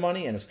little bit of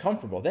money and is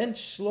comfortable, then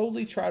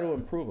slowly try to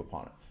improve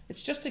upon it.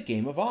 It's just a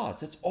game of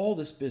odds. That's all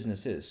this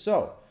business is.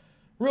 So,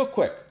 real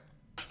quick,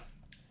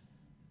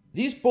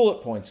 these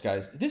bullet points,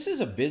 guys, this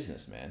is a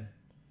business, man.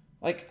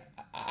 Like,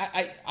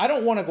 I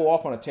don't want to go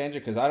off on a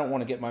tangent because I don't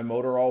want to get my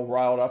motor all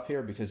riled up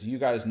here, because you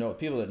guys know,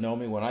 people that know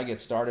me, when I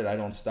get started, I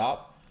don't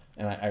stop.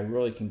 And I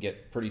really can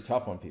get pretty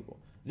tough on people.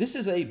 This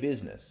is a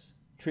business.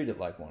 Treat it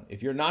like one.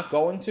 If you're not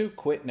going to,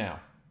 quit now.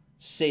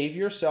 Save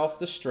yourself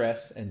the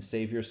stress and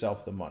save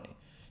yourself the money.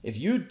 If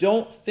you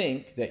don't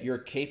think that you're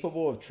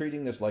capable of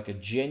treating this like a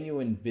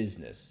genuine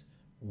business,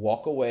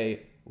 walk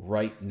away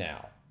right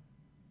now.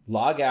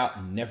 Log out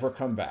and never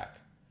come back.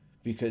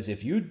 Because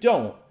if you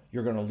don't,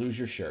 you're going to lose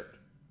your shirt.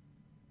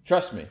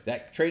 Trust me,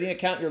 that trading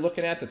account you're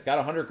looking at that's got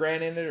 100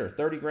 grand in it, or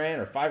 30 grand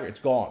or 5, it's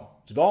gone.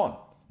 It's gone.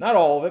 Not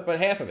all of it, but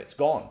half of it's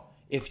gone.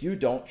 If you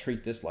don't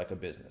treat this like a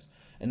business.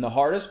 And the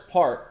hardest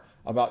part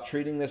about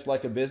treating this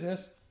like a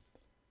business,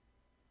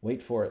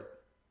 wait for it,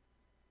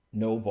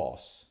 no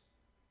boss.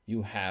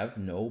 You have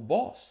no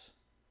boss.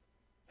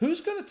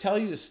 Who's going to tell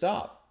you to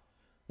stop?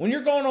 When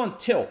you're going on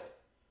tilt,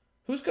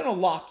 who's going to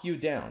lock you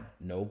down?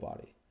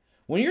 Nobody.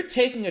 When you're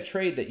taking a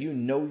trade that you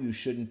know you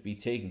shouldn't be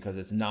taking because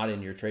it's not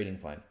in your trading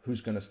plan,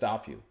 who's going to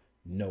stop you?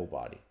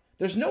 Nobody.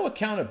 There's no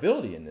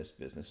accountability in this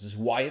business. This is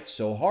why it's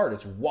so hard.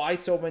 It's why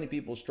so many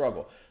people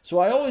struggle. So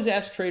I always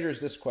ask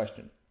traders this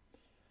question.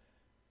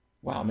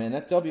 Wow, man,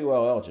 that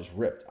WLL just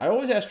ripped. I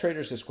always ask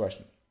traders this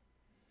question.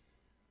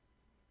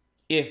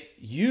 If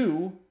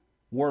you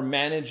were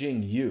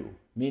managing you,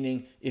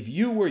 meaning if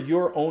you were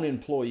your own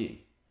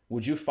employee,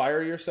 would you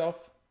fire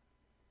yourself?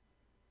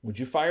 Would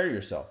you fire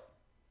yourself?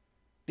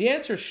 The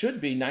answer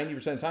should be 90%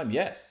 of the time,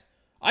 yes.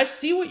 I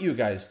see what you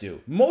guys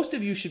do. Most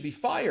of you should be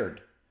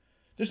fired.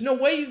 There's no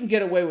way you can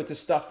get away with the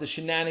stuff, the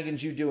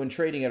shenanigans you do in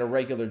trading at a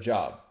regular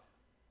job.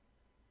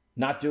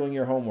 Not doing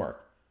your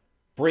homework.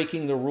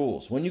 Breaking the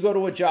rules. When you go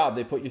to a job,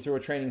 they put you through a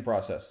training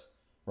process,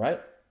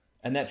 right?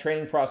 And that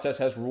training process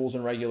has rules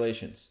and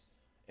regulations.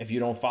 If you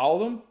don't follow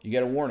them, you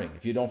get a warning.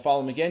 If you don't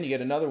follow them again, you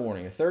get another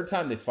warning. A third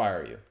time, they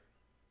fire you.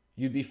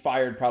 You'd be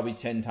fired probably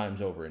 10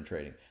 times over in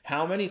trading.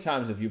 How many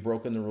times have you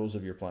broken the rules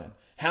of your plan?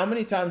 How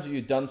many times have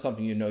you done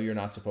something you know you're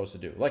not supposed to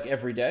do? Like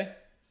every day,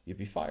 you'd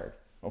be fired,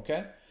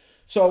 okay?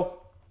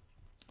 So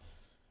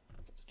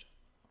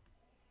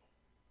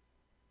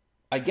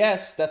I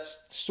guess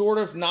that's sort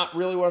of not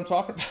really what I'm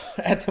talking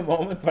about at the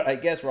moment, but I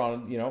guess,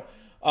 Ron, you know,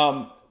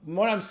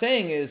 what I'm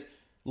saying is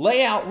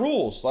lay out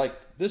rules. Like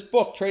this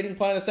book, Trading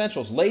Plan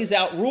Essentials, lays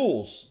out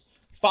rules.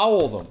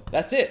 Follow them.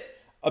 That's it.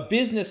 A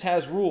business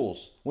has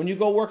rules. When you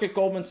go work at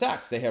Goldman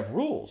Sachs, they have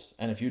rules.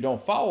 And if you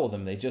don't follow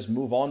them, they just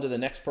move on to the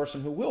next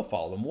person who will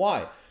follow them.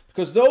 Why?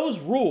 Because those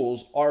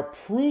rules are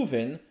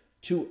proven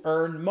to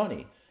earn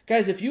money.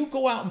 Guys, if you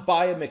go out and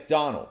buy a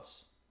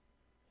McDonald's,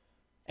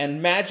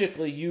 and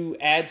magically you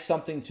add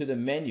something to the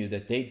menu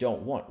that they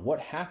don't want, what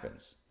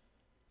happens?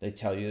 They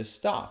tell you to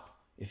stop.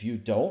 If you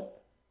don't,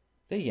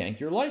 they yank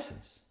your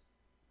license.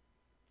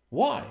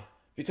 Why?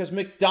 Because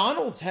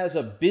McDonald's has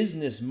a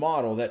business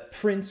model that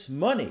prints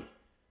money.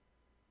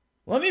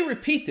 Let me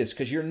repeat this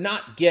because you're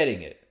not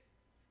getting it.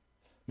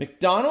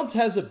 McDonald's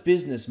has a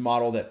business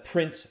model that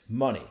prints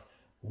money.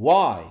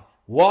 Why?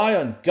 Why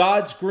on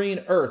God's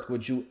green earth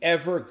would you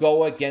ever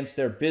go against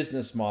their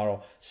business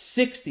model?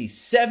 60,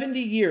 70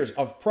 years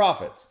of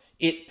profits.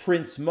 It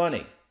prints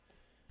money.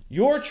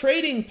 Your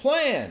trading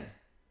plan,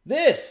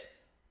 this,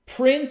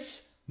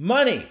 prints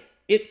money.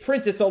 It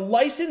prints. It's a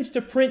license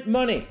to print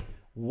money.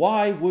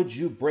 Why would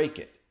you break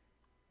it?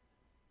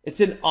 It's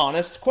an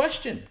honest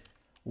question.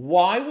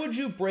 Why would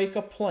you break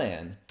a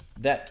plan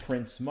that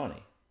prints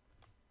money?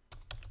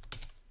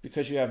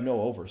 Because you have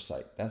no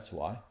oversight. That's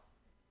why.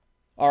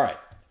 All right.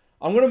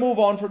 I'm going to move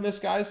on from this,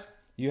 guys.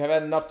 You have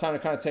had enough time to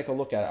kind of take a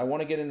look at it. I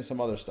want to get into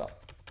some other stuff.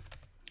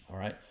 All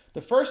right.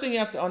 The first thing you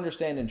have to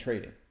understand in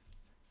trading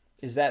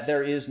is that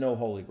there is no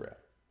holy grail.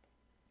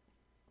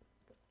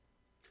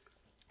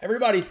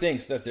 Everybody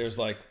thinks that there's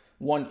like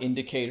one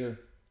indicator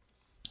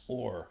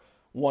or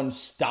one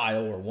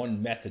style or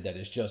one method that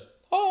is just,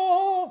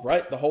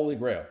 right? The holy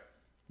grail.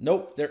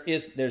 Nope,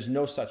 there's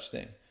no such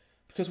thing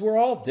because we're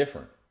all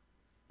different,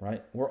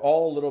 right? We're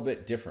all a little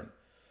bit different.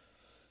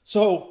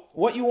 So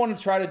what you want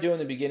to try to do in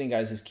the beginning,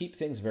 guys, is keep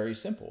things very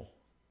simple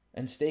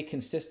and stay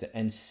consistent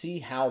and see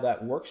how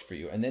that works for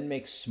you and then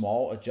make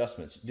small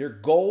adjustments. Your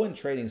goal in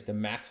trading is to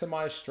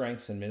maximize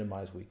strengths and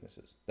minimize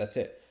weaknesses. That's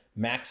it.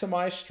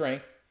 Maximize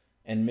strength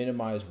and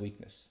minimize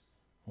weakness.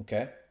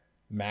 Okay?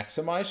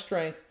 Maximize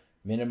strength,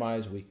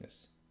 minimize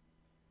weakness.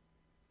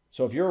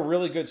 So if you're a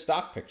really good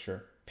stock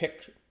picker,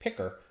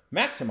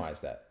 maximize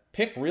that.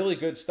 Pick really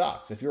good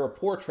stocks. If you're a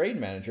poor trade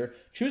manager,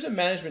 choose a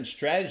management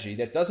strategy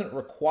that doesn't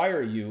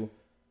require you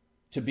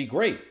to be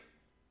great.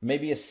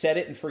 Maybe a set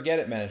it and forget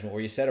it management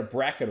where you set a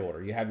bracket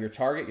order. You have your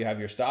target, you have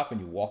your stop,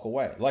 and you walk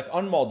away. Like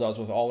Unmall does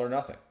with All or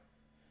Nothing.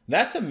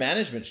 That's a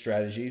management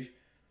strategy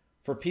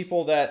for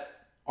people that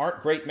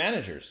aren't great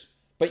managers.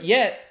 But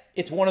yet,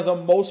 it's one of the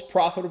most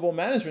profitable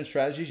management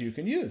strategies you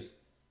can use,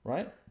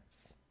 right?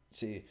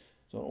 see,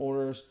 zone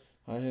orders.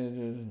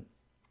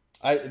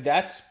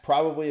 That's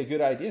probably a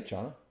good idea,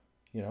 Chana.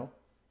 You know,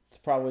 it's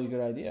probably a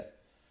good idea.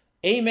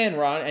 Amen,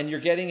 Ron. And you're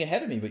getting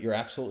ahead of me, but you're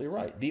absolutely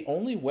right. The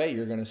only way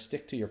you're going to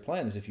stick to your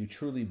plan is if you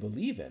truly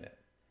believe in it,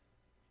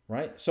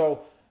 right?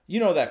 So you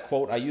know that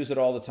quote. I use it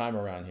all the time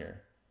around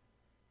here.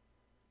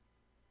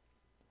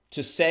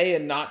 To say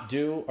and not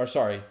do, or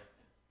sorry,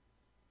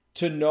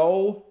 to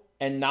know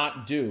and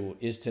not do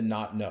is to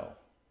not know,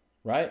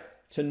 right?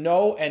 To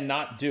know and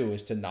not do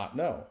is to not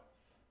know,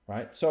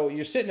 right? So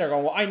you're sitting there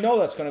going, well, I know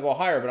that's going to go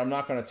higher, but I'm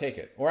not going to take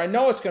it. Or I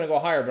know it's going to go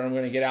higher, but I'm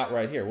going to get out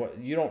right here. Well,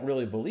 you don't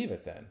really believe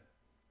it then.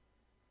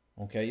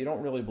 Okay, you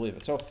don't really believe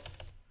it. So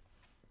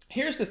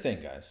here's the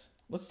thing, guys.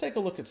 Let's take a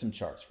look at some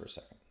charts for a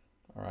second,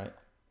 all right?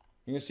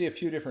 You're going to see a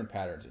few different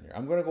patterns in here.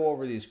 I'm going to go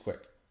over these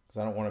quick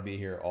because I don't want to be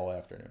here all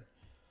afternoon.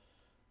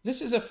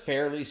 This is a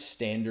fairly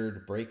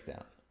standard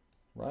breakdown,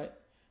 right?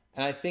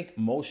 And I think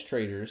most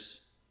traders,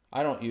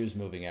 I don't use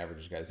moving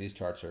averages, guys. These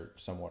charts are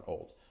somewhat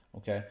old,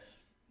 okay?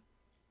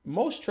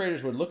 Most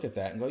traders would look at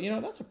that and go, you know,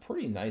 that's a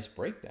pretty nice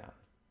breakdown.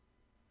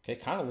 Okay,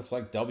 kind of looks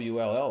like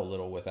WLL a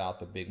little without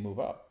the big move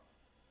up.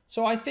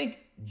 So I think,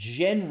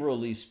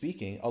 generally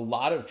speaking, a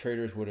lot of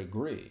traders would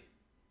agree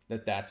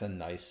that that's a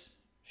nice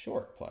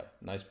short play,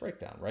 nice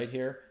breakdown. Right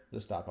here, the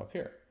stop up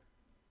here.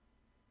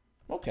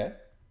 Okay,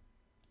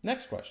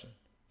 next question.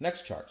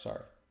 Next chart,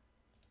 sorry.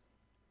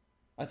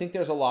 I think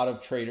there's a lot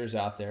of traders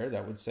out there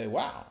that would say,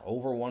 wow,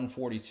 over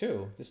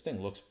 142, this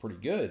thing looks pretty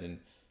good. And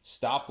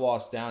stop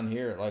loss down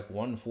here at like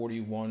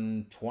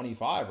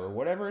 141.25 or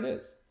whatever it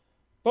is.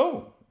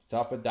 Boom, it's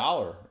up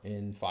 $1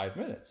 in 5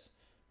 minutes,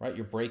 right?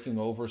 You're breaking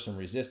over some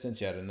resistance.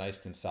 You had a nice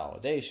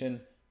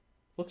consolidation.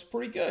 Looks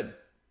pretty good,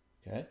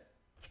 okay?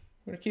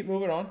 We're gonna keep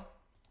moving on.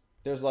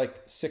 There's like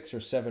 6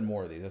 or 7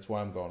 more of these. That's why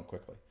I'm going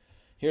quickly.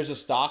 Here's a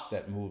stock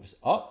that moves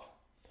up,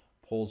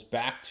 pulls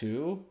back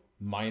to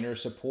minor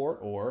support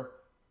or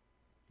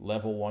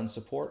level 1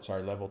 support.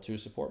 Sorry, level 2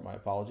 support. My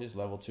apologies.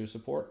 Level 2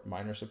 support,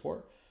 minor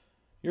support.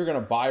 You're going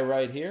to buy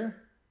right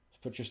here.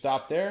 Put your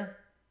stop there.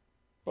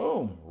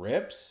 Boom.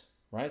 Rips,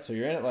 right? So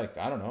you're in at like,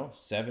 I don't know,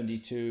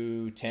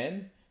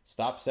 72.10.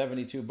 Stop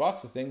 72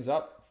 bucks. The thing's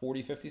up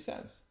 40, 50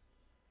 cents.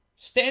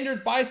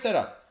 Standard buy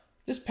setup.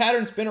 This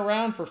pattern's been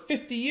around for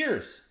 50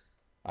 years.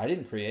 I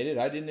didn't create it.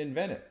 I didn't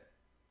invent it.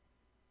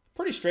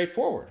 Pretty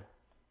straightforward,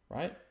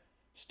 right?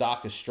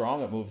 Stock is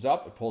strong. It moves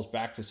up. It pulls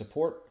back to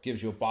support.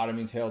 Gives you a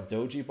bottoming tail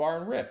doji bar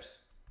and rips.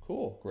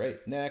 Cool.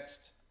 Great.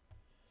 Next.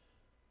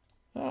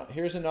 Oh,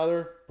 here's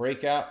another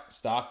breakout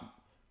stock.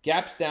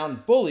 Gaps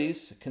down,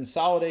 bullies,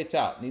 consolidates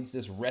out. Needs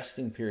this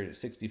resting period at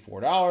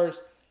 $64.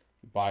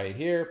 You buy it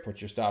here.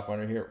 Put your stop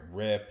under here.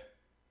 Rip.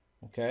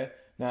 Okay.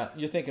 Now,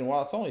 you're thinking,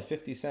 well, it's only a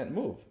 50-cent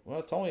move. Well,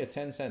 it's only a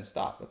 10-cent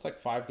stop. That's like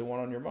 5 to 1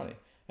 on your money.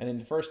 And in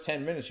the first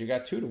 10 minutes, you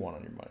got 2 to 1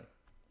 on your money.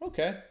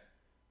 Okay.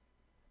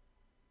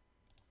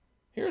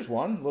 Here's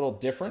one, a little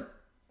different.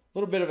 A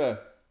little bit of a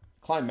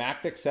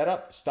climactic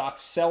setup. Stock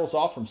sells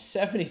off from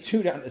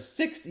 72 down to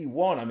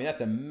 61. I mean,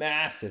 that's a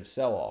massive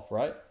sell-off,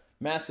 right?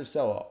 Massive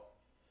sell-off.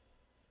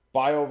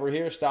 Buy over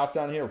here, stop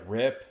down here,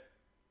 rip.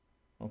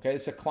 Okay,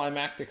 it's a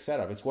climactic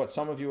setup. It's what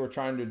some of you were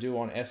trying to do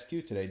on SQ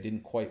today.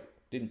 Didn't quite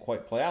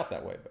play out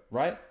that way, but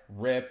right?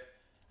 Rip.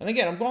 And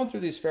again, I'm going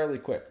through these fairly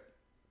quick.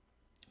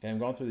 Okay, I'm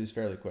going through these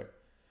fairly quick.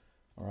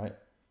 All right.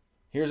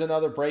 Here's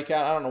another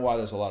breakout. I don't know why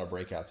there's a lot of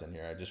breakouts in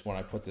here. I just, when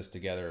I put this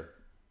together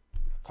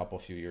a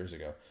few years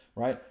ago,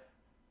 right?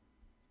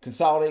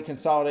 Consolidate,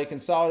 consolidate,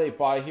 consolidate,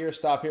 buy here,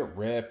 stop here,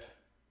 rip.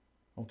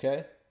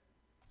 Okay?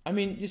 I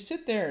mean, you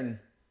sit there and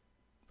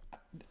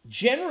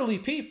generally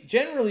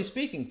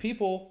speaking,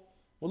 people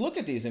will look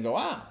at these and go,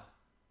 wow,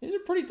 these are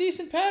pretty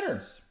decent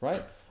patterns,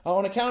 right?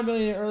 On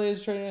accountability early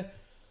trading,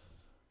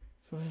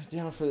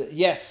 down for the,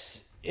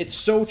 yes, it's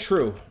so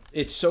true.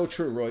 It's so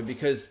true, Roy,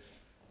 because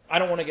I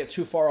don't want to get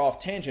too far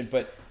off tangent,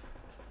 but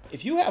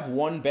if you have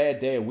one bad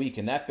day a week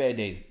and that bad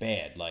day is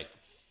bad, like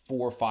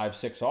 4, 5,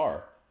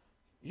 6R,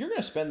 you're going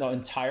to spend the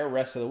entire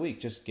rest of the week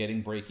just getting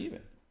break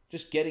even,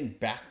 just getting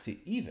back to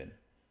even.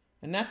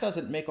 And that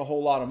doesn't make a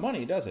whole lot of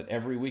money, does it?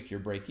 Every week you're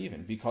break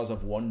even because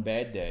of one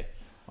bad day.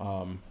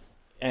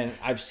 And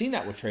I've seen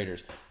that with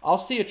traders. I'll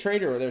see a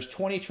trader where there's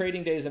 20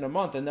 trading days in a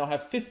month and they'll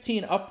have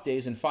 15 up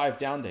days and 5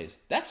 down days.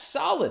 That's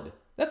solid.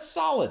 That's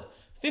solid.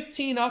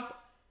 15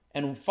 up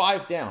and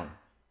 5 down.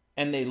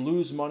 And they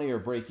lose money or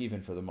break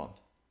even for the month.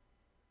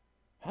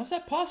 How's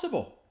that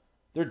possible?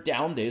 Their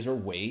down days are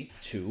way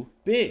too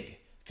big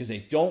because they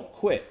don't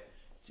quit.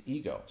 It's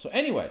ego. So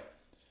anyway,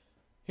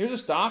 here's a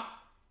stock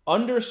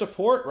under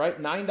support,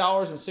 right?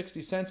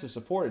 $9.60 is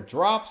support. It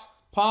drops,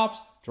 pops,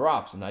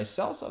 drops. A nice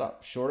sell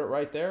setup. Short it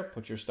right there.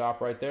 Put your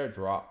stop right there.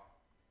 Drop.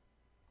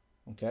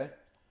 Okay?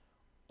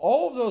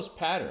 All of those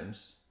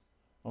patterns,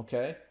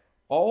 okay?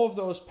 All of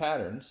those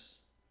patterns.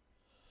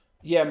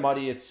 Yeah,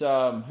 Muddy, it's,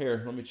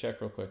 here, let me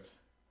check real quick.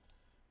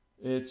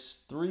 It's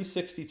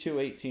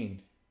 362.18.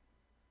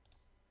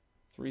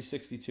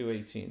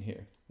 362.18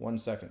 here. 1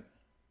 second.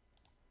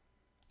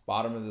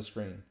 Bottom of the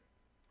screen.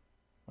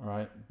 All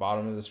right,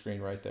 bottom of the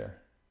screen right there.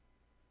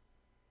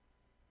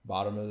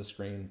 bottom of the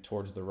screen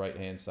towards the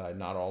right-hand side,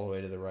 not all the way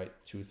to the right,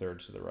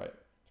 2/3 to the right.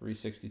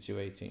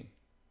 362.18.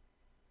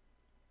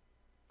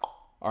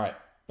 All right,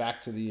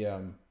 back to the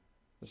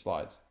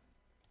slides.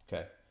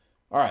 Okay.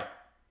 All right.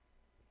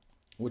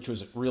 Which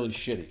was really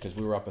shitty because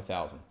we were up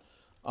 1,000.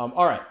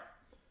 All right.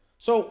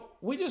 So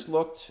we just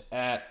looked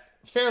at,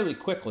 fairly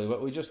quickly,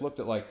 but we just looked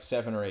at like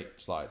 7 or 8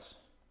 slides.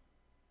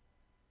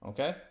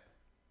 Okay?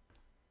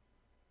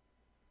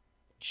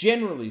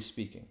 Generally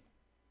speaking,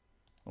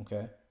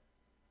 okay,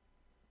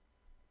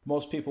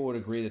 most people would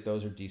agree that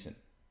those are decent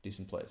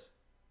plays.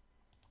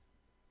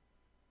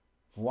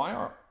 Why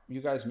aren't you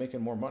guys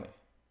making more money?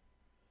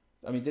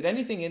 I mean, did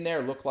anything in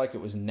there look like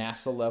it was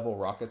NASA level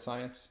rocket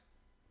science?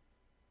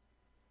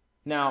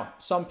 Now,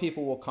 some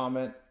people will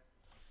comment,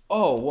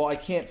 oh, well, I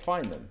can't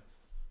find them.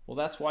 Well,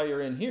 that's why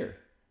you're in here,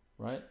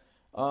 right?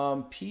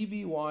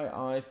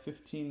 PBYI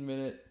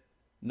 15-minute,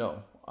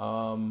 no,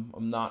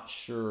 I'm not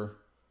sure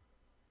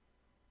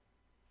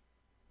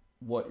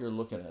what you're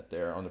looking at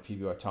there on the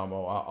PBY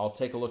Tomo. I'll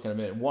take a look in a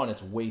minute. One,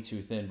 it's way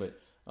too thin, but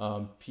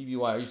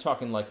PBY, are you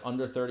talking like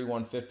under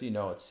 3150?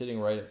 No, it's sitting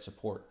right at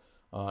support.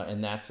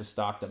 And that's a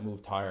stock that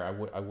moved higher.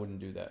 I wouldn't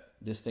do that.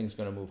 This thing's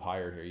going to move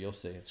higher here. You'll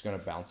see. It's going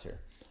to bounce here.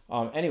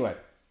 Anyway,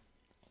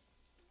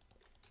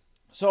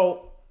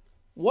 so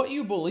what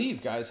you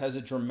believe, guys, has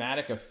a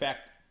dramatic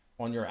effect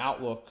on your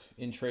outlook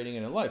in trading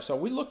and in life. So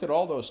we looked at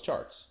all those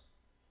charts.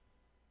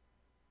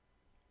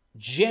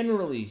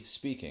 Generally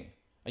speaking,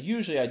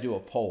 usually I do a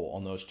poll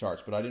on those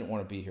charts, but I didn't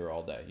want to be here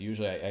all day.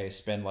 Usually I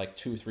spend like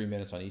 2-3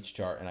 minutes on each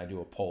chart, and I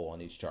do a poll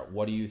on each chart.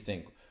 What do you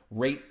think?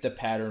 Rate the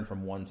pattern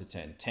from 1 to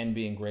 10. 10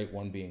 being great,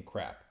 1 being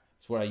crap.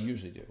 That's what I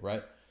usually do,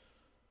 right?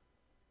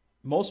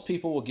 Most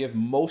people will give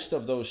most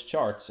of those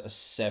charts a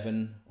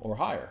 7 or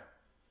higher.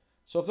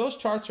 So if those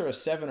charts are a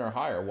 7 or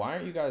higher, why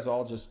aren't you guys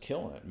all just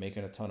killing it,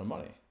 making a ton of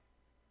money?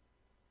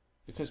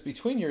 Because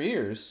between your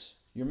ears,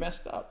 you're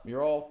messed up.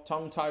 You're all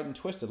tongue-tied and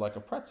twisted like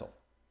a pretzel.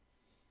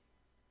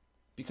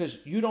 Because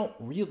you don't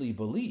really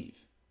believe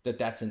that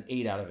that's an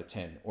 8 out of a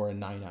 10 or a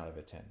 9 out of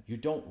a 10. You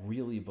don't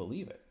really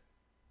believe it.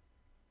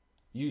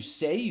 You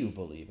say you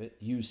believe it.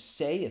 You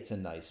say it's a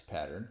nice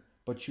pattern,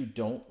 but you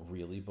don't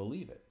really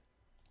believe it.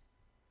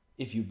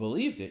 If you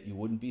believed it, you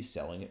wouldn't be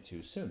selling it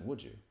too soon,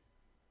 would you?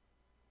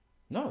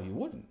 No, you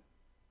wouldn't.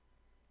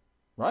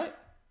 Right?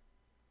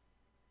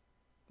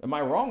 Am I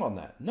wrong on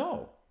that?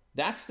 No.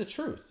 That's the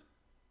truth.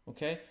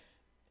 Okay?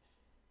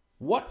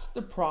 What's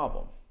the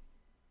problem?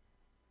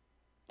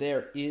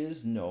 There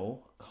is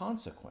no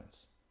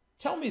consequence.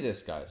 Tell me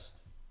this, guys.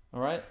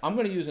 All right? I'm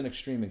going to use an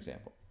extreme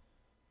example.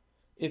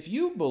 If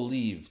you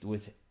believed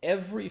with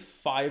every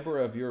fiber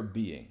of your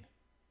being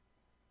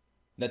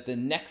that the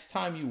next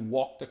time you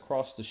walked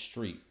across the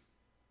street,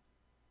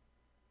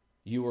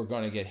 you were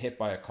going to get hit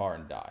by a car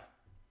and die,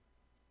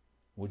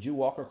 would you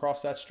walk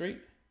across that street?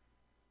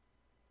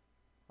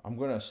 I'm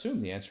going to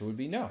assume the answer would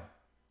be no.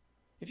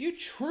 If you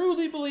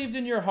truly believed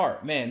in your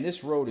heart, man,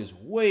 this road is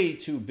way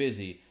too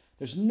busy.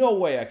 There's no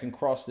way I can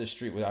cross this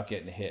street without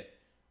getting hit.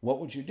 What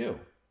would you do?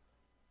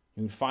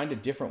 You would find a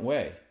different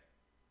way.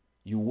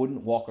 You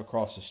wouldn't walk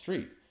across the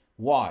street.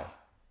 Why?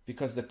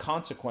 Because the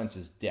consequence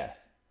is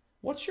death.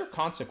 What's your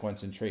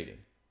consequence in trading?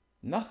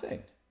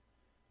 Nothing.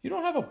 You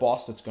don't have a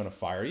boss that's going to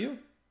fire you.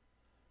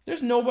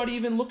 There's nobody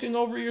even looking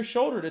over your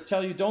shoulder to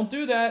tell you, don't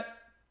do that.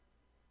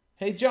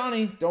 Hey,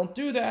 Johnny, don't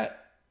do that.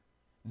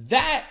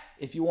 That,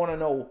 if you want to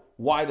know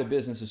why the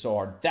business is so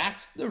hard,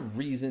 that's the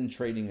reason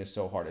trading is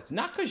so hard. It's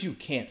not because you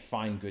can't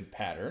find good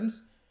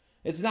patterns.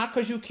 It's not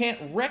because you can't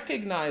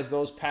recognize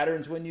those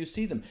patterns when you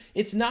see them.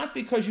 It's not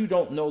because you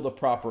don't know the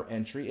proper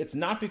entry. It's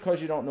not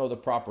because you don't know the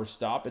proper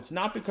stop. It's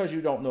not because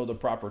you don't know the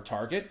proper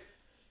target.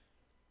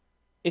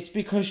 It's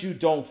because you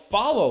don't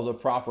follow the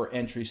proper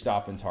entry,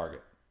 stop, and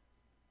target.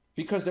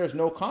 Because there's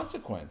no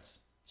consequence.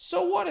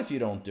 So what if you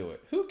don't do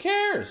it? Who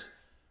cares?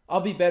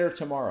 I'll be better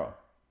tomorrow.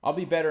 I'll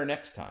be better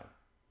next time.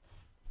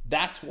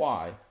 That's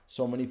why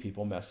so many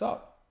people mess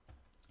up.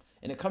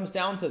 And it comes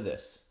down to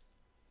this.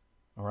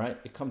 All right?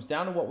 It comes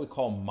down to what we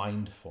call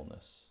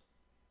mindfulness.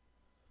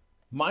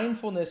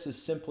 Mindfulness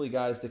is simply,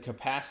 guys, the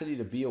capacity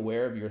to be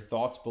aware of your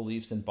thoughts,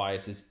 beliefs, and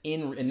biases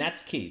and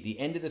that's key. The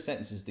end of the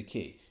sentence is the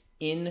key.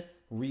 In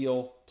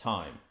real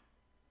time.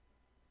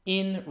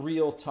 In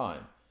real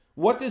time.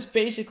 What this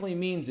basically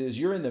means is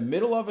you're in the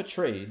middle of a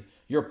trade,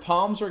 your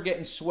palms are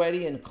getting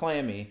sweaty and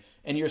clammy,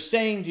 and you're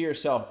saying to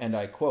yourself, and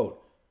I quote,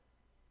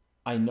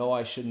 I know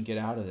I shouldn't get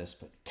out of this,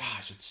 but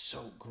gosh, it's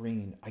so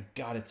green. I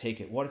got to take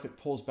it. What if it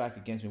pulls back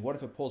against me? What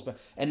if it pulls back?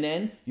 And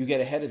then you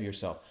get ahead of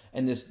yourself.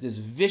 And this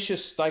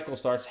vicious cycle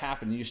starts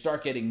happening. You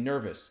start getting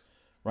nervous,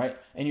 right?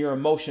 And your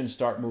emotions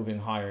start moving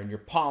higher and your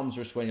palms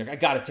are sweating. You're like,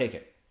 I got to take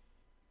it.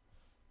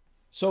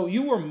 So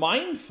you were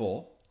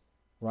mindful,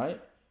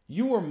 right?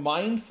 You were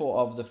mindful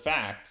of the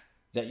fact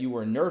that you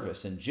were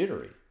nervous and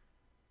jittery.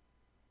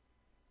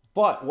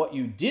 But what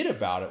you did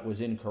about it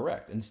was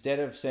incorrect. Instead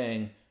of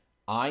saying,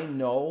 I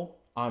know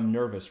I'm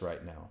nervous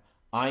right now.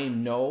 I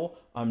know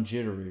I'm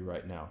jittery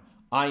right now.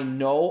 I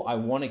know I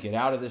want to get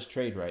out of this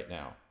trade right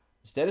now.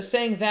 Instead of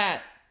saying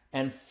that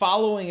and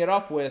following it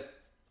up with,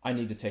 I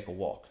need to take a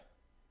walk.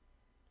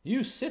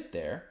 You sit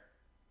there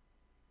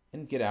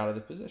and get out of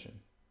the position.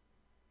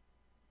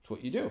 It's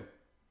what you do.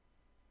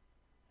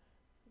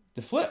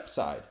 The flip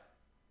side,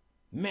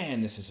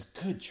 man, this is a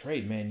good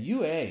trade, man.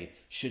 UA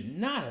should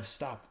not have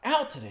stopped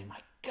out today. My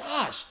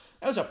gosh,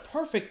 that was a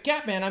perfect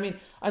gap, man. I mean,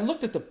 I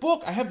looked at the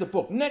book. I have the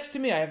book next to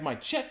me. I have my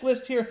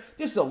checklist here.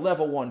 This is a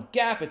level 1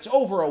 gap. It's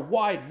over a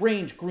wide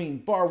range green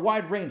bar,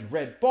 wide range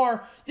red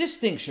bar. This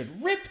thing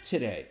should rip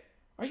today.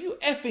 Are you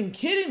effing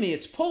kidding me?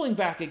 It's pulling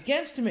back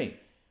against me.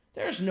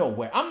 There's no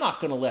way. I'm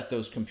not going to let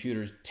those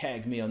computers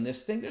tag me on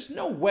this thing. There's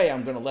no way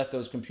I'm going to let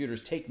those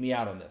computers take me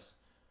out on this.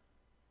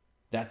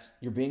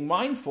 You're being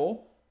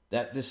mindful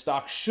that this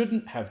stock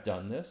shouldn't have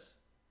done this.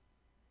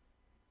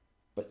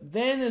 But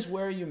then is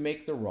where you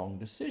make the wrong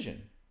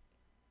decision.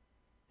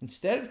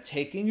 Instead of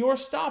taking your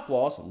stop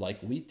loss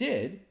like we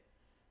did,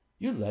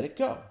 you let it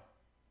go.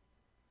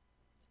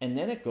 And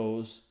then it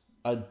goes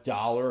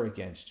 $1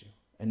 against you.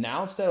 And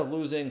now instead of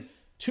losing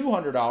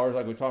 $200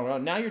 like we're talking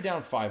about, now you're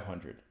down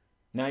 $500.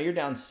 Now you're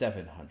down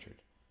 $700.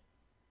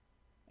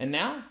 And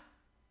now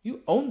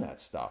you own that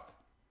stock.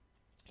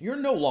 You're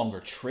no longer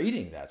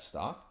trading that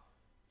stock.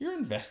 You're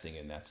investing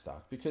in that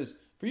stock, because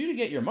for you to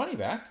get your money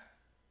back,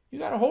 you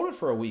got to hold it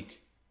for a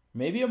week,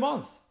 maybe a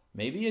month,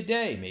 maybe a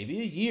day, maybe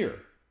a year.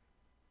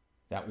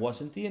 That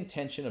wasn't the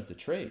intention of the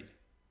trade.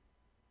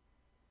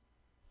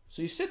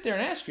 So you sit there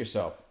and ask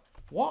yourself,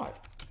 why?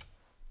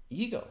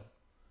 Ego.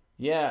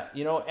 Yeah,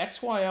 you know,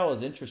 XYL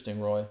is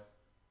interesting, Roy.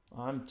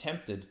 I'm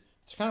tempted.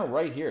 It's kind of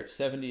right here at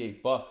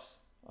 78 bucks.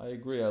 I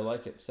agree. I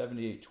like it.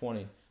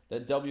 78.20.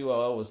 That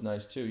WLL was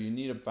nice too. You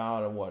need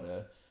about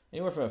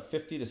anywhere from a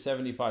 50 to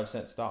 75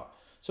 cent stop.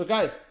 So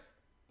guys,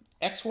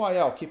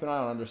 XYL, keep an eye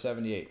on under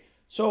 78.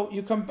 So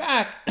you come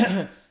back.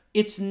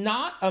 It's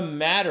not a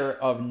matter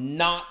of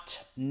not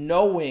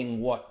knowing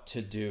what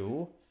to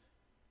do.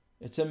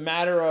 It's a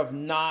matter of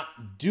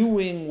not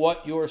doing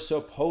what you're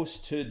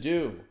supposed to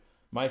do.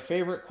 My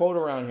favorite quote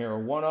around here,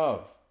 one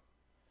of,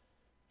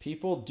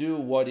 people do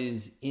what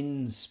is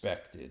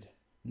inspected,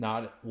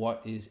 not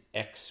what is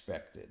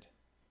expected.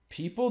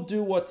 People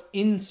do what's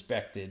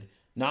inspected,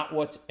 not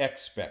what's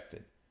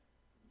expected.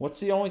 What's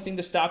the only thing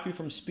to stop you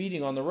from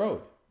speeding on the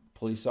road?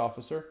 Police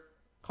officer,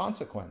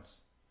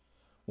 consequence.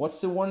 What's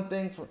the one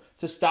thing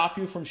to stop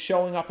you from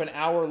showing up an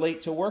hour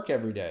late to work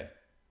every day?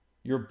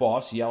 Your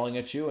boss yelling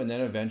at you and then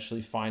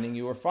eventually fining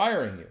you or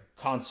firing you.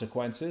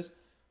 Consequences.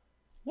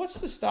 What's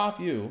to stop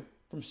you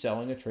from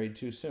selling a trade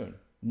too soon?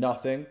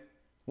 Nothing.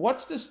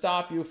 What's to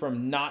stop you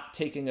from not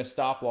taking a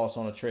stop loss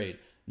on a trade?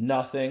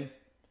 Nothing.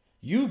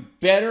 You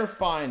better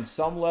find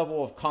some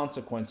level of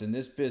consequence in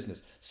this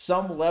business,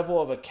 some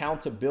level of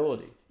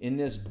accountability in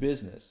this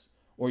business,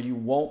 or you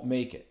won't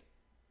make it.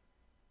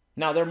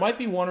 Now, there might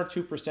be 1 or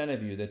 2%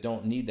 of you that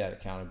don't need that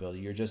accountability.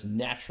 You're just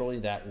naturally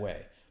that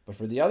way. But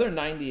for the other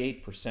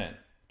 98%,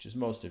 which is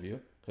most of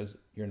you, because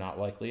you're not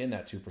likely in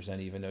that 2%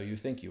 even though you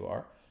think you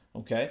are,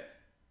 okay?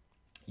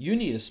 You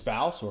need a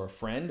spouse or a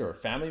friend or a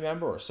family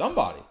member or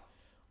somebody.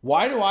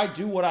 Why do I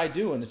do what I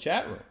do in the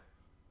chat room?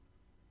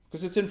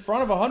 Because it's in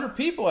front of 100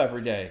 people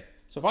every day.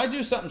 So if I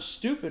do something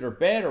stupid or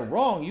bad or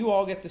wrong, you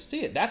all get to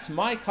see it. That's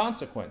my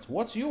consequence.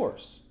 What's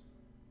yours?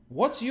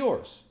 What's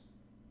yours?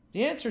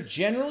 The answer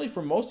generally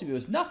for most of you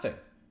is nothing.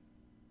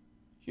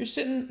 You're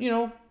sitting,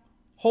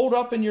 holed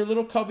up in your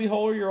little cubby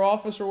hole or your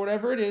office or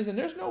whatever it is, and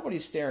there's nobody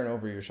staring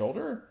over your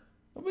shoulder.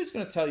 Nobody's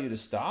going to tell you to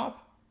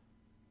stop.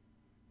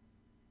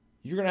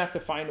 You're going to have to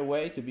find a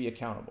way to be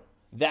accountable.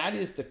 That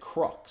is the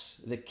crux,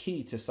 the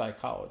key to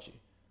psychology.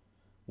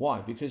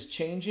 Why? Because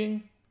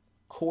changing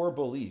core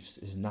beliefs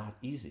is not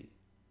easy.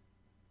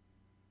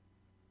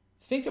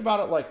 Think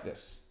about it like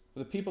this. For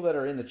the people that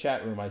are in the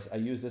chat room, I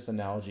use this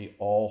analogy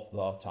all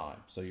the time,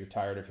 so you're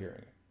tired of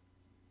hearing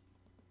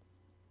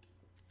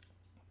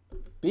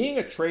it. Being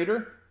a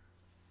trader,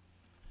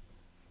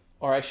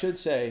 or I should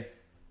say,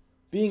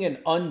 being an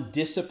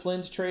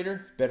undisciplined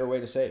trader, better way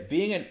to say it,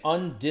 being an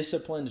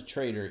undisciplined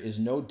trader is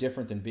no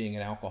different than being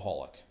an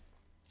alcoholic.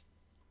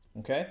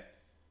 Okay?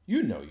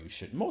 You know you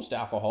should. Most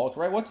alcoholics,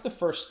 right? What's the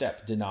first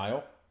step?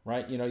 Denial,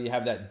 right? You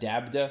have that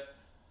DABDA,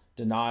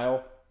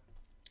 denial,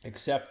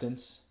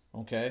 acceptance,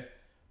 okay?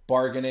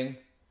 Bargaining,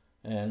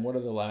 and what are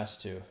the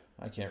last two?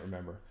 I can't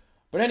remember.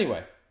 But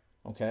anyway,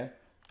 okay?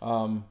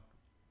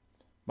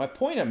 My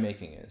point I'm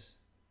making is,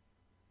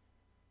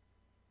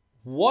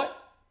 what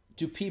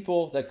do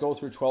people that go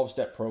through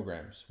 12-step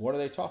programs, what do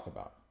they talk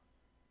about?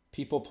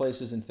 People,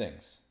 places, and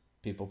things.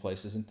 People,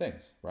 places, and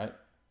things, right?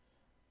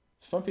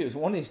 Some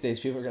people, one of these days,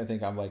 people are going to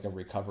think I'm like a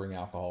recovering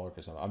alcoholic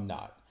or something. I'm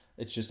not.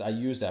 It's just I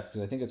use that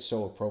because I think it's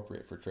so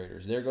appropriate for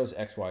traders. There goes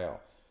XYL.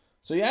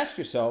 So you ask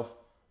yourself,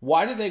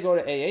 why do they go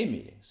to AA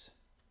meetings?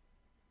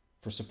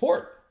 For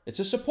support. It's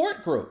a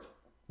support group.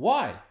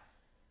 Why?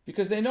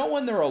 Because they know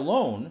when they're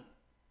alone,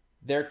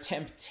 their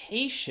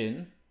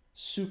temptation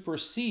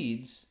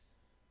supersedes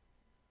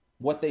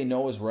what they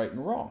know is right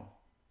and wrong.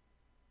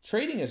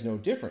 Trading is no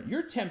different.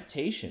 Your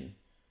temptation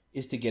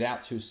is to get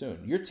out too soon.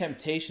 Your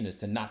temptation is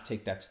to not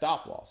take that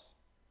stop loss.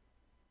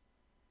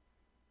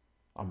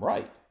 I'm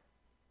right.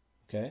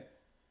 Okay?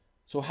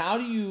 So how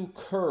do you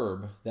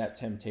curb that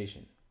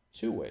temptation?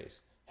 Two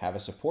ways. Have a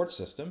support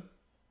system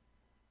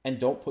and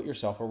don't put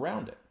yourself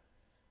around it.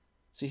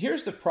 See,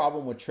 here's the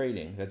problem with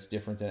trading that's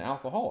different than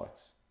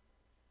alcoholics.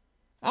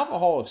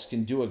 Alcoholics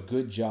can do a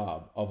good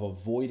job of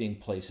avoiding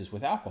places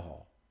with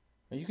alcohol.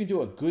 You can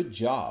do a good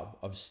job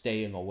of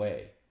staying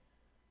away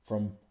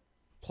from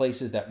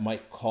places that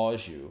might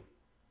cause you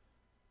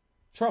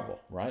trouble,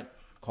 right?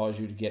 Cause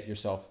you to get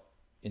yourself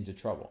into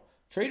trouble.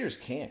 Traders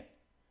can't,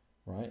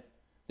 right?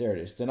 There it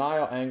is.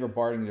 Denial, anger,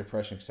 bargaining,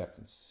 depression,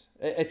 acceptance.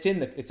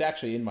 It's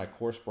actually in my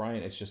course,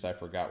 Brian. It's just I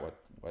forgot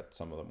what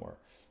some of them were.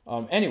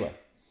 Anyway,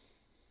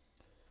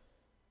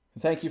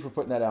 thank you for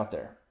putting that out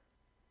there.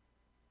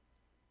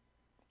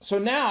 So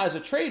now, as a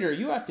trader,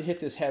 you have to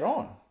hit this head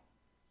on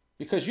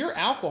because your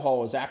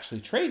alcohol is actually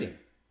trading,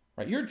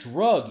 right? Your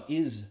drug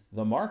is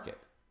the market.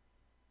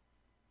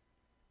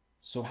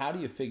 So how do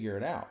you figure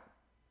it out?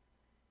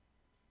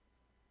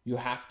 You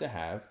have to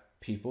have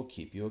people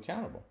keep you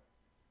accountable.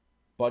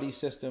 Buddy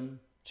system,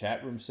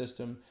 chat room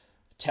system.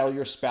 Tell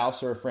your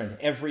spouse or a friend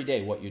every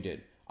day what you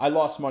did. I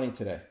lost money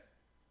today.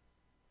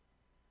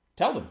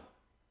 Tell them.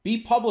 Be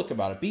public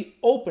about it. Be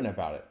open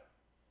about it.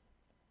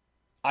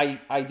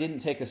 I didn't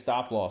take a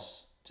stop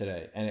loss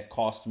today and it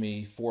cost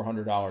me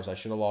 $400. I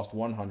should have lost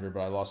 $100, but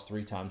I lost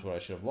 3 times what I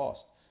should have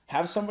lost.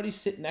 Have somebody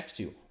sit next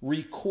to you.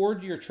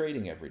 Record your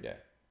trading every day.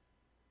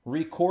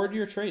 Record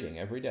your trading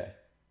every day.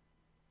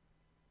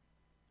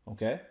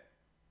 Okay?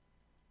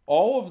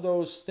 All of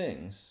those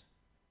things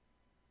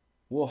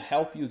will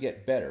help you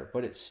get better,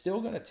 but it's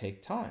still going to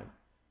take time.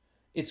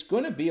 It's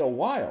going to be a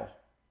while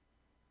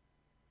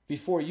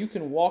before you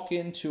can walk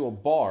into a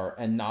bar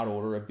and not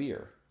order a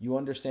beer. You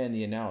understand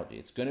the analogy.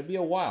 It's going to be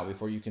a while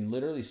before you can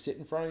literally sit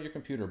in front of your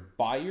computer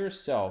by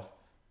yourself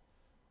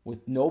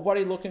with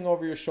nobody looking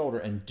over your shoulder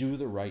and do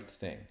the right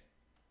thing.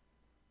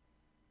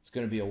 It's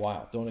going to be a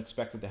while. Don't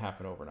expect it to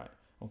happen overnight.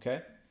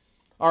 Okay?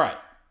 All right.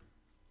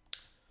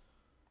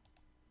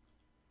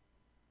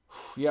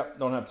 Yep,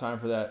 don't have time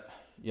for that.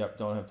 Yep,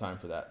 don't have time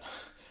for that.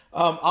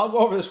 I'll go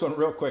over this one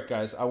real quick,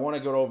 guys. I want to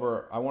go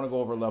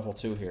over level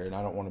 2 here, and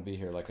I don't want to be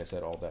here, like I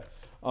said, all day.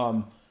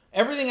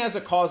 Everything has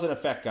a cause and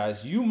effect,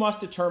 guys. You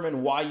must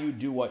determine why you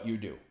do what you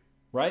do,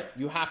 right?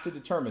 You have to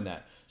determine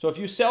that. So if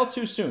you sell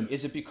too soon,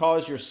 is it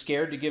because you're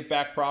scared to give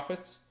back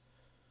profits?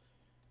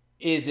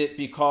 Is it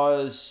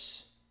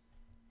because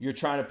you're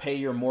trying to pay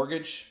your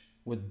mortgage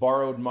with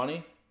borrowed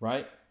money,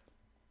 right?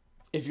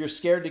 If you're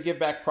scared to give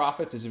back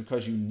profits, is it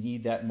because you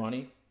need that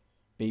money?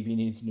 Baby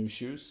needs new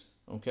shoes,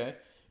 okay?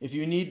 If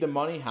you need the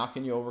money, how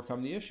can you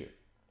overcome the issue?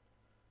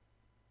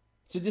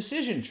 It's a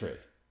decision tree,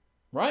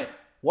 right?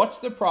 What's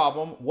the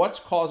problem? What's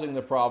causing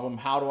the problem?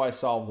 How do I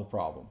solve the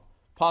problem?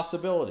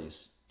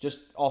 Possibilities, just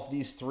off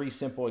these 3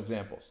 simple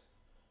examples.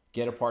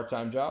 Get a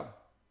part-time job.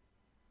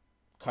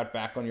 Cut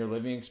back on your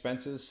living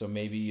expenses, so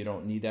maybe you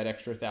don't need that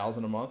extra $1,000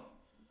 a month.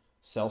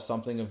 Sell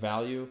something of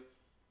value.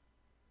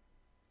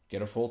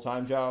 Get a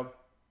full-time job.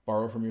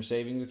 Borrow from your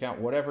savings account,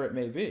 whatever it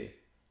may be.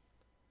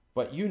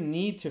 But you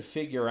need to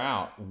figure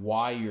out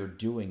why you're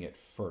doing it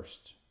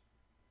first.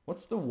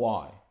 What's the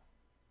why?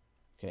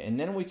 Okay, and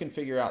then we can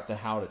figure out the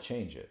how to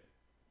change it.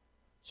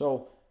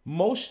 So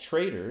most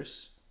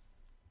traders,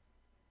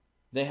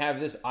 they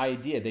have this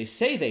idea. They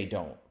say they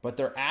don't, but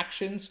their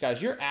actions,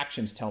 guys, your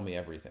actions tell me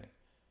everything.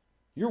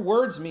 Your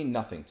words mean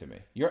nothing to me.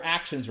 Your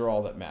actions are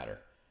all that matter.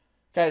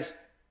 Guys,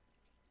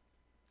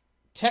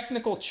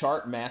 technical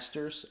chart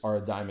masters are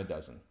a dime a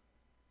dozen.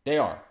 They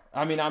are.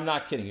 I mean, I'm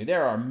not kidding you.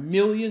 There are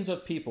millions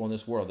of people in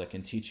this world that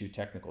can teach you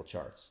technical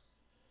charts.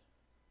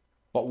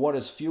 But what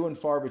is few and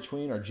far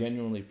between are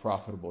genuinely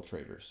profitable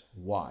traders.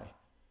 Why?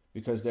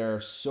 Because there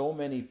are so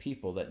many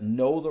people that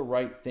know the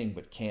right thing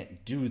but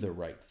can't do the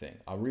right thing.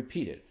 I'll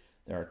repeat it.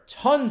 There are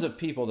tons of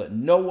people that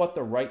know what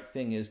the right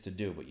thing is to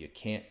do, but you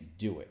can't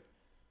do it.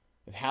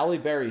 If Halle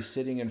Berry's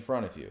sitting in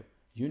front of you,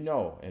 you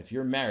know, and if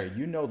you're married,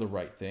 you know the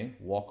right thing,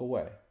 walk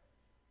away.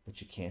 But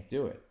you can't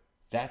do it.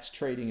 That's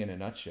trading in a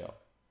nutshell.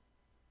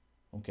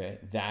 Okay?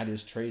 That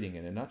is trading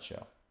in a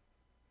nutshell.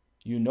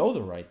 You know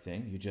the right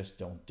thing, you just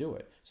don't do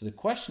it. So the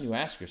question you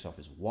ask yourself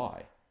is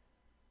why?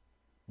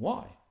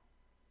 Why?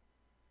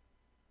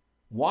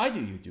 Why do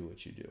you do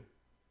what you do?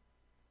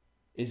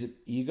 Is it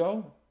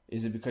ego?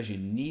 Is it because you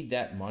need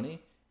that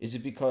money? Is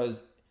it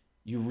because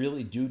you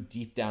really do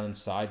deep down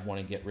inside want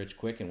to get rich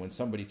quick, and when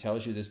somebody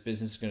tells you this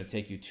business is going to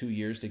take you 2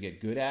 years to get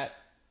good at,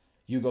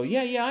 you go,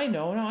 yeah, I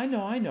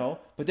know.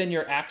 But then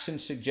your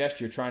actions suggest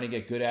you're trying to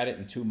get good at it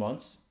in 2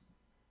 months.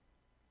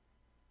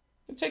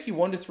 It'll take you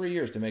 1 to 3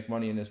 years to make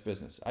money in this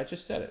business. I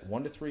just said it,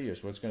 1 to 3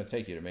 years, what it's going to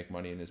take you to make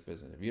money in this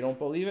business. If you don't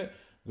believe it,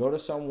 go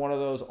to one of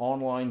those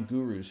online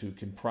gurus who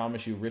can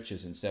promise you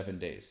riches in 7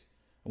 days.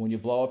 And when you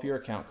blow up your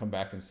account, come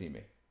back and see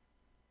me.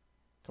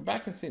 Come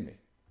back and see me.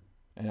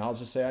 And I'll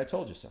just say, I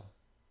told you so.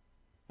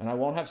 And I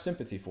won't have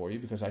sympathy for you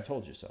because I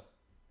told you so.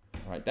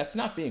 All right? That's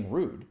not being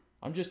rude.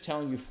 I'm just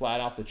telling you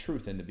flat out the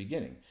truth in the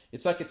beginning.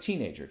 It's like a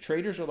teenager.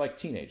 Traders are like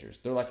teenagers.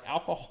 They're like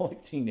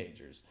alcoholic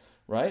teenagers,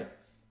 right?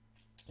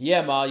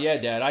 Yeah, Ma, yeah,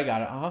 Dad, I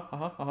got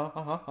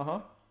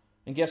it.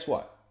 And guess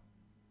what?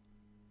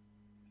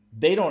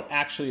 they don't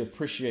actually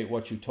appreciate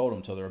what you told them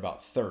until they're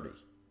about 30.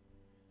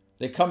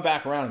 They come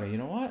back around and go, you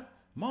know what?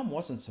 Mom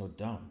wasn't so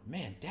dumb.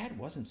 Man, Dad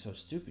wasn't so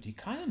stupid. He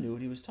kind of knew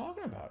what he was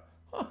talking about.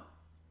 Huh.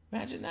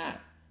 Imagine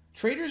that.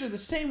 Traders are the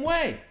same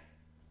way.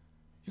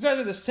 You guys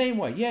are the same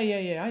way.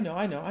 Yeah. I know.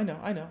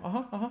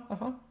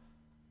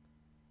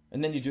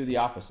 And then you do the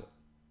opposite.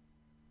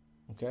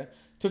 Okay?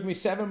 Took me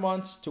 7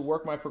 months to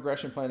work my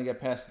progression plan to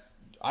get past.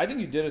 I think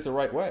you did it the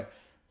right way.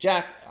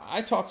 Jack,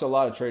 I talk to a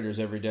lot of traders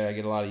every day. I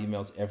get a lot of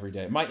emails every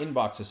day. My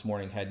inbox this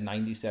morning had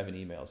 97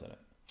 emails in it.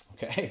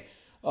 Okay?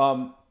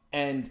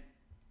 And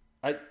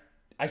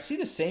I see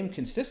the same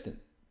consistent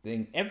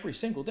thing every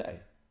single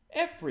day.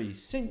 Every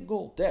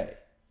single day.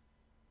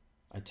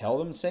 I tell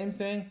them the same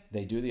thing,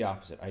 they do the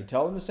opposite. I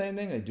tell them the same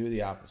thing, they do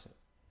the opposite.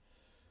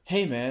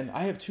 Hey man,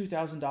 I have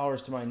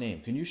 $2,000 to my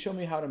name. Can you show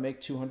me how to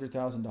make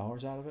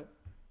 $200,000 out of it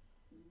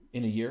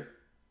in a year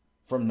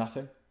from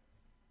nothing?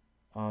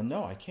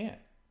 No, I can't.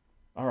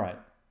 All right.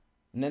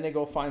 And then they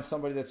go find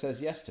somebody that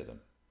says yes to them.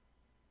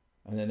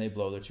 And then they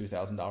blow their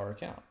 $2,000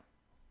 account.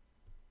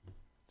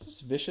 It's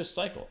this vicious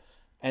cycle.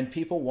 And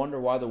people wonder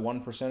why the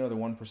 1% are the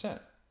 1%.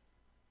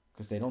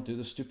 Because they don't do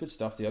the stupid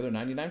stuff the other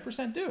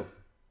 99% do.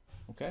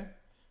 Okay?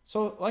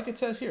 So like it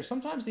says here,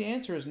 sometimes the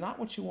answer is not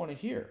what you want to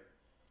hear.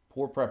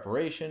 Poor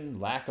preparation,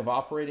 lack of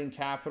operating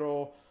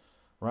capital,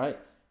 right?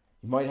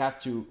 You might have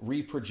to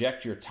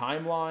reproject your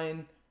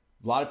timeline.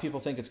 A lot of people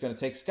think it's going to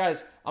take...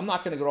 Guys, I'm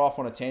not going to go off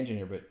on a tangent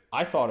here, but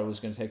I thought it was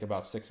going to take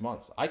about 6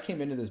 months. I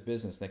came into this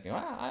business thinking,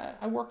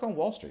 I worked on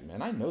Wall Street,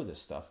 man. I know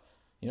this stuff.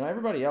 You know,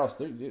 everybody else,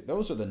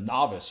 those are the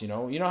novice, you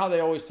know. You know how they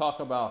always talk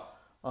about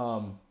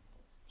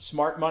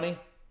smart money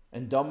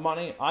and dumb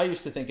money? I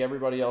used to think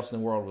everybody else in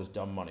the world was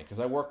dumb money because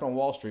I worked on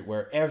Wall Street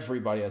where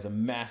everybody has a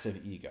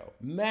massive ego.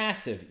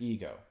 Massive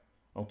ego.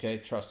 Okay?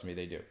 Trust me,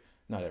 they do.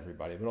 Not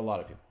everybody, but a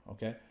lot of people.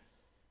 Okay?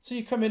 So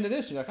you come into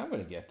this, you're like, I'm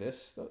going to get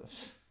this.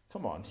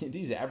 Come on.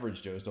 These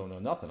average Joes don't know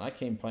nothing. I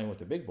came playing with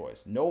the big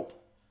boys. Nope.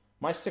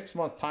 My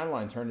 6-month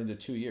timeline turned into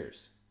 2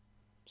 years.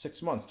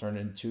 6 months turned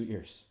into 2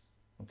 years.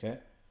 Okay?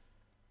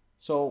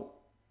 So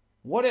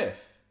what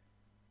if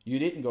you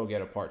didn't go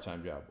get a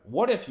part-time job?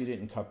 What if you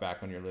didn't cut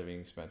back on your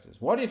living expenses?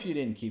 What if you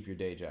didn't keep your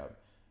day job?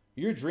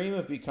 Your dream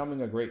of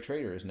becoming a great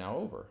trader is now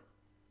over.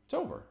 It's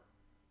over.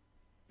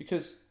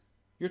 Because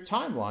your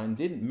timeline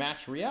didn't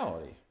match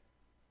reality.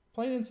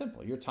 Plain and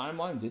simple. Your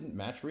timeline didn't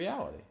match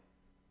reality.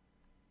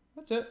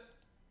 That's it.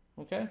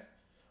 Okay?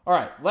 All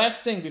right.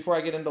 Last thing before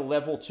I get into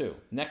level 2.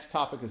 Next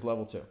topic is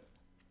level 2.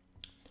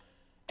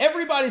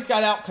 Everybody's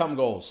got outcome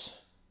goals.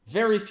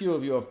 Very few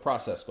of you have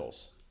process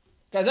goals.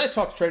 Guys, I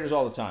talk to traders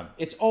all the time.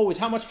 It's always,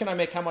 how much can I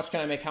make? How much can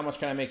I make? How much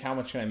can I make? How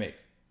much can I make?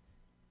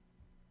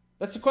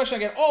 That's the question I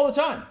get all the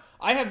time.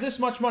 I have this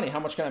much money. How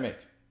much can I make?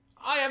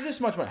 I have this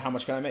much money. How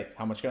much can I make?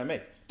 How much can I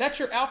make? That's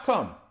your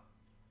outcome.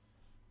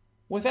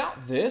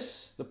 Without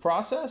this, the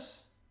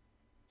process,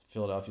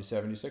 Philadelphia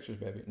 76ers,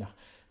 baby. No.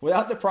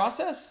 Without the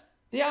process,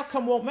 the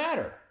outcome won't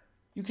matter.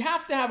 You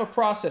have to have a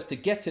process to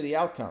get to the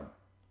outcome.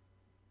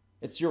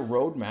 It's your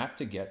roadmap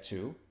to get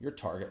to your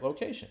target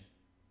location.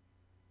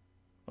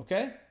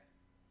 Okay?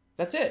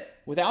 That's it.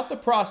 Without the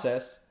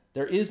process,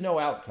 there is no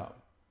outcome.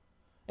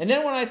 And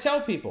then when I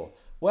tell people,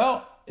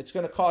 well, it's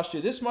going to cost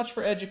you this much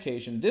for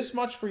education, this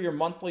much for your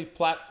monthly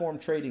platform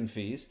trading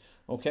fees,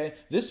 okay?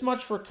 This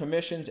much for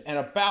commissions, and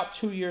about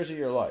 2 years of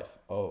your life.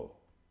 Oh.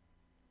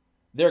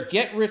 Their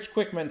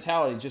get-rich-quick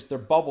mentality, their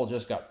bubble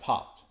just got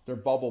popped. Their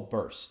bubble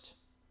burst.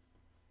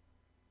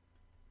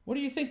 What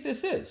do you think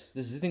this is? Do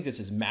you think this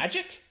is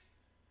magic?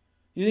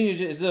 You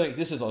think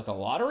this is like a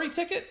lottery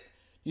ticket?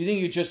 You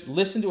think you just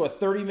listen to a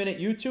 30-minute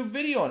YouTube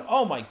video and,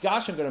 oh my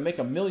gosh, I'm going to make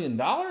 $1 million?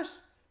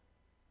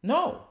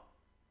 No.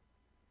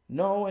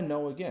 No and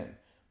no again.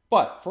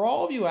 But for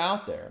all of you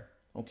out there,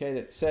 okay,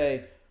 that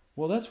say,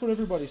 well, that's what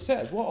everybody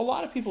says. Well, a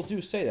lot of people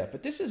do say that,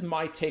 but this is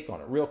my take on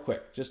it real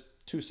quick, just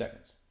 2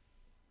 seconds.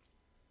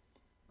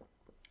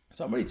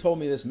 Somebody told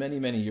me this many,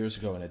 many years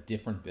ago in a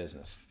different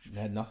business. It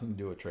had nothing to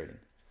do with trading.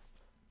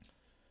 I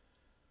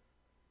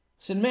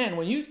said, man,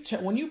 when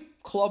you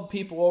club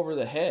people over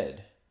the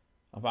head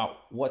about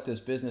what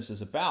this business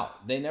is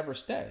about, they never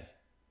stay.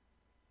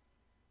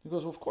 He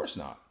goes, well, of course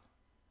not.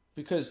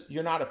 Because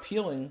you're not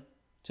appealing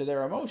to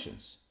their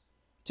emotions.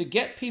 To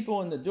get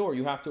people in the door,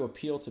 you have to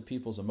appeal to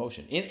people's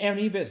emotion. In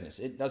any business,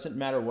 it doesn't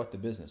matter what the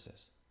business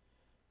is.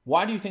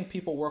 Why do you think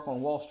people work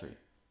on Wall Street?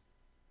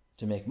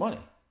 To make money.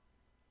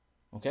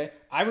 Okay?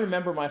 I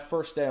remember my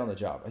first day on the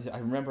job. I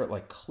remember it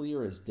like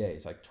clear as day.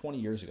 It's like 20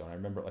 years ago, and I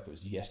remember it like it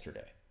was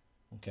yesterday.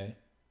 Okay?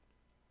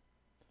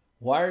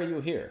 Why are you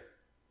here?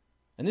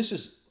 And this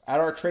is at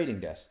our trading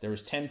desk. There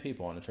was 10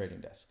 people on the trading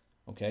desk.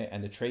 Okay?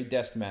 And the trade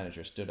desk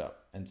manager stood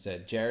up and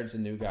said, Jared's the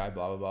new guy,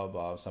 blah, blah, blah,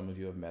 blah. Some of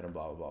you have met him,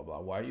 blah, blah, blah, blah.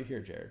 Why are you here,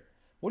 Jared?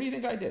 What do you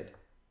think I did?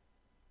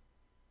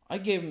 I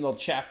gave him the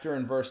chapter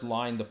and verse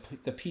line, the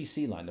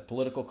PC line, the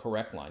political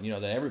correct line, you know,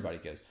 that everybody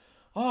gives.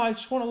 Oh, I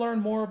just want to learn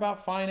more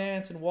about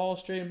finance and Wall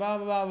Street and blah,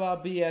 blah, blah,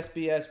 blah, BS,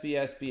 BS,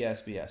 BS,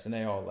 BS, BS. And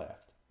they all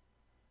laughed.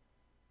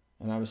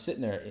 And I was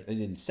sitting there. They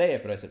didn't say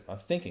it, but I said, I'm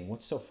thinking,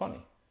 what's so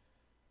funny?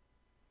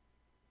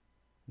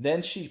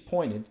 Then she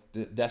pointed,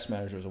 the desk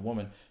manager was a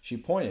woman, she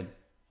pointed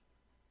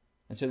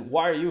and said,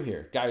 why are you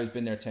here? Guy who's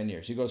been there 10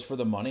 years. He goes, for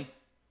the money.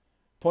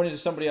 Pointed to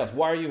somebody else,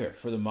 why are you here?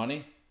 For the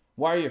money.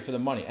 Why are you here? For the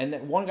money. And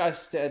then one guy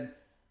said,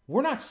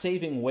 we're not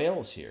saving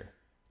whales here.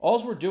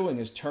 All we're doing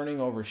is turning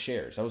over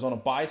shares. I was on a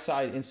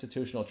buy-side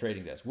institutional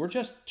trading desk. We're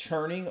just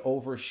turning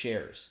over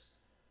shares.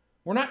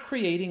 We're not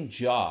creating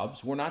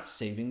jobs. We're not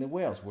saving the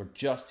whales. We're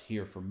just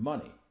here for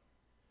money.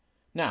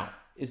 Now,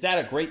 is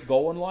that a great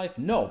goal in life?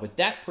 No, but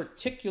that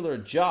particular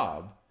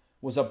job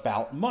was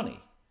about money.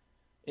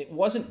 It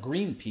wasn't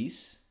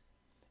Greenpeace.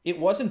 It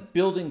wasn't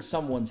building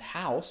someone's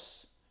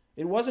house.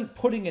 It wasn't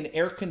putting an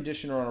air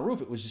conditioner on a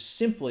roof. It was just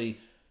simply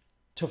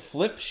to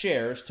flip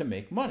shares to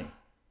make money.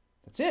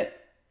 That's it.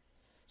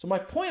 So my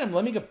point,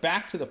 let me get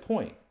back to the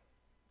point.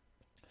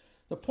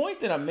 The point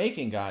that I'm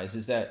making, guys,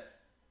 is that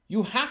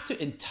you have to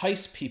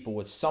entice people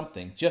with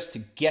something just to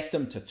get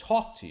them to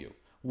talk to you.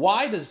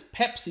 Why does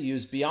Pepsi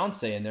use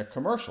Beyonce in their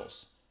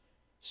commercials?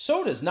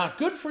 Soda's not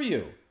good for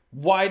you.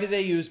 Why do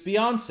they use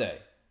Beyonce?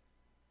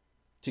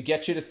 To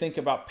get you to think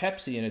about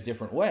Pepsi in a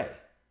different way.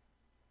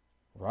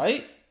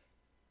 Right?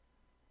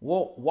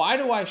 Well, why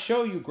do I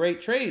show you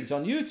great trades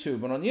on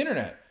YouTube and on the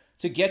internet?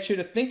 To get you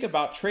to think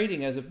about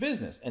trading as a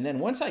business. And then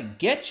once I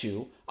get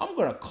you, I'm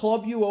going to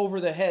club you over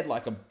the head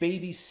like a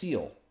baby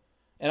seal.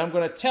 And I'm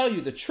going to tell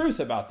you the truth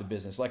about the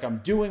business like I'm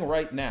doing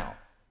right now.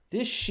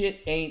 This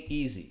shit ain't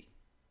easy.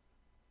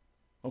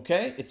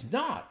 Okay? It's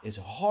not. It's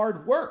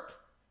hard work.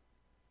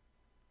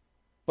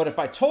 But if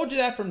I told you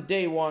that from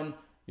day one,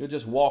 you'll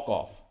just walk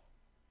off.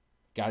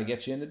 Got to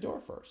get you in the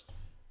door first.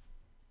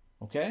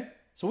 Okay?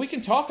 So we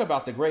can talk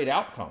about the great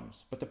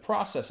outcomes, but the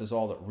process is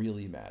all that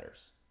really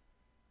matters.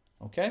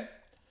 Okay?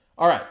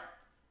 All right.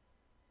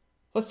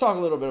 Let's talk a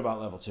little bit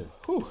about level 2.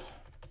 Whew.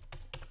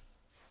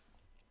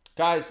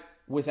 Guys,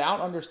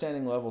 without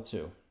understanding level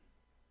 2,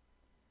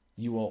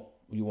 you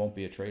won't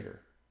be a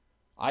trader.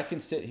 I can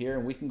sit here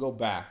and we can go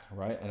back,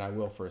 right? And I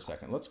will for a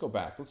second. Let's go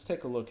back. Let's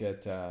take a look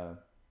at,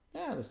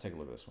 let's take a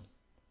look at this one.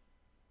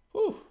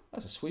 Whew,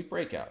 that's a sweet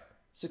breakout.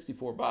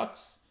 64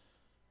 bucks,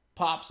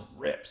 pops and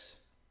rips.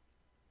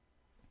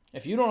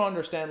 If you don't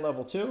understand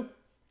level 2,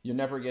 you're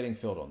never getting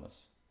filled on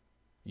this.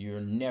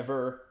 You're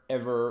never,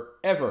 ever,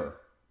 ever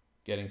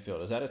getting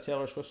filled. Is that a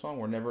Taylor Swift song?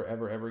 We're never,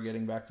 ever, ever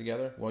getting back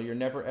together? Well, you're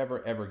never,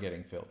 ever, ever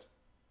getting filled.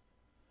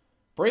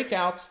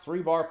 Breakouts,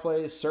 3-bar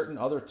plays, certain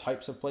other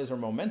types of plays are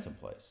momentum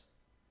plays.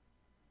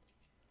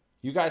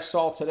 You guys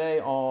saw today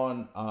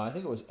on, I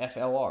think it was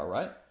FLR,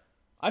 right?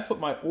 I put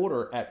my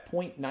order at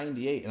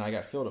 0.98 and I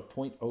got filled at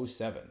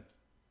 0.07.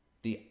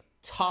 The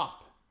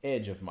top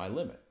edge of my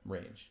limit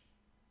range.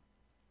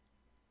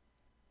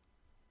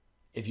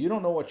 If you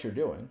don't know what you're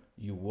doing,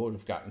 you would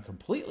have gotten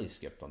completely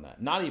skipped on that.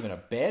 Not even a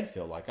bad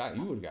fill like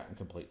you would have gotten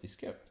completely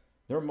skipped.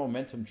 They're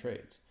momentum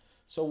trades.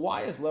 So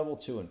why is level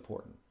 2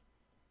 important?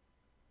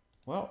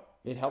 Well,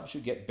 it helps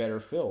you get better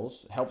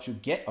fills. It helps you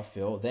get a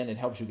fill. Then it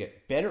helps you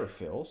get better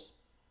fills.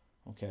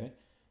 Okay?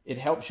 It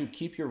helps you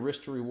keep your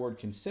risk to reward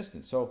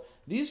consistent. So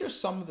these are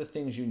some of the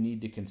things you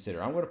need to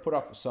consider. I'm going to put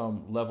up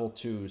some level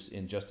 2s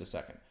in just a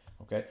second.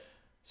 Okay?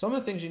 Some of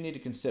the things you need to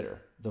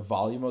consider: the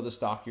volume of the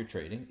stock you're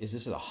trading. Is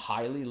this a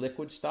highly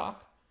liquid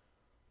stock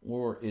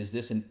or is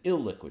this an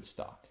illiquid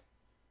stock?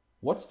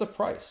 What's the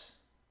price?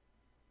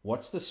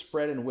 What's the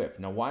spread and whip?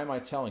 Now, why am I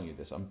telling you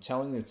this? I'm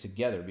telling you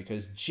together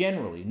because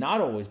generally,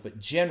 not always, but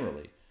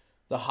generally,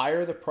 the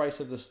higher the price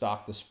of the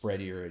stock, the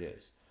spreadier it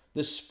is.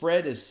 The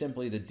spread is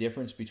simply the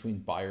difference between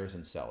buyers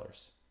and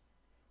sellers.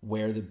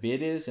 Where the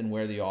bid is and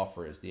where the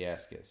offer is, the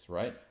ask is,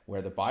 right?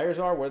 Where the buyers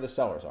are, where the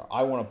sellers are.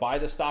 I want to buy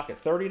the stock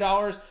at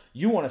 $30.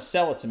 You want to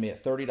sell it to me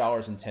at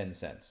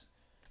 $30.10.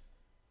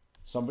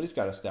 Somebody's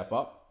got to step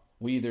up.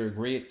 We either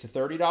agree to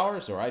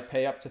 $30 or I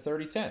pay up to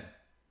 $30.10.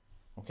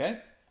 Okay?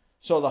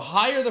 So the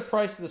higher the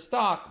price of the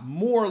stock,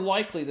 more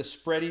likely the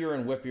spreadier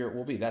and whippier it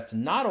will be. That's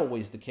not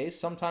always the case.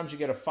 Sometimes you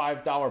get a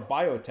 $5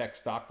 biotech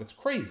stock that's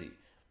crazy.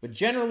 But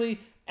generally,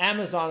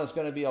 Amazon is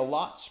going to be a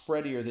lot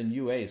spreadier than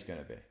UA is going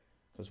to be.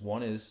 Because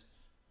one is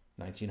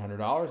 $1,900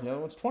 and the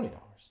other one's $20.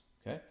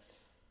 Okay?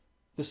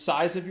 The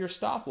size of your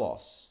stop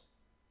loss.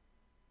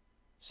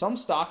 Some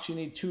stocks you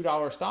need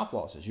 $2 stop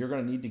losses. You're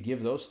going to need to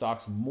give those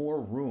stocks more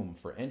room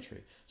for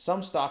entry.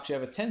 Some stocks you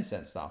have a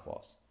 10-cent stop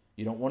loss.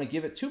 You don't want to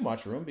give it too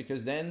much room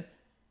because then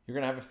you're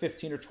going to have a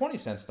 15 or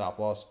 20-cent stop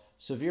loss,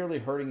 severely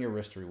hurting your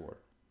risk to reward.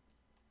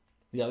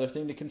 The other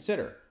thing to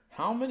consider: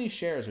 how many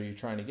shares are you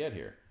trying to get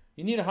here?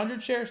 You need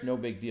 100 shares? No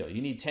big deal.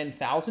 You need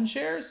 10,000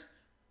 shares?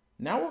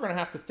 Now we're going to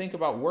have to think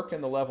about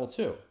working the level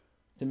 2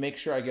 to make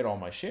sure I get all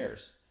my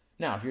shares.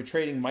 Now, if you're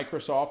trading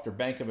Microsoft or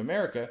Bank of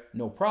America,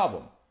 no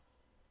problem.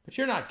 But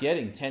you're not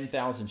getting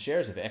 10,000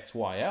 shares of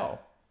XYL,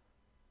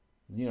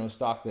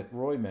 stock that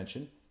Roy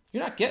mentioned.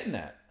 You're not getting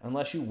that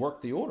unless you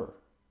work the order.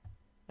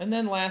 And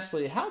then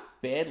lastly, how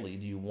badly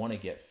do you want to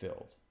get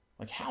filled?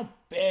 Like, how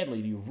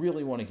badly do you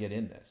really want to get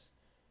in this?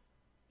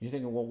 You're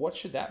thinking, well, what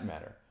should that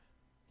matter?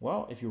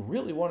 Well, if you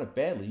really want it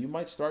badly, you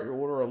might start your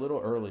order a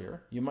little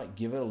earlier. You might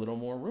give it a little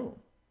more room.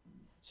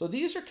 So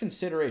these are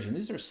considerations.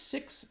 These are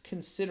 6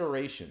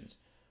 considerations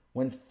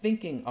when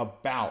thinking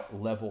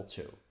about level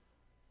 2.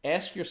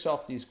 Ask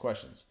yourself these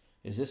questions.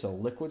 Is this a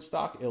liquid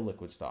stock,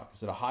 illiquid stock?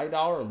 Is it a high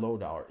dollar or low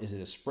dollar? Is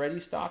it a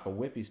spready stock, a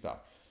whippy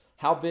stock?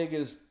 How big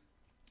is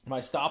my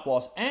stop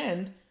loss?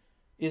 And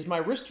is my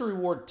risk to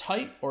reward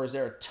tight, or is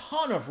there a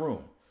ton of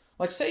room?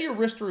 Like, say your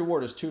risk to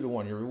reward is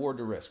 2-to-1, your reward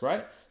to risk,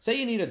 right? Say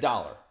you need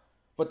 $1,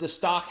 but the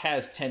stock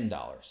has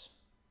 $10,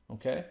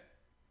 okay?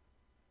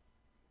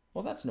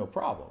 Well, that's no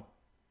problem.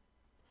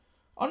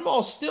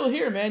 Unmal's still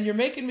here, man. You're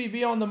making me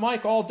be on the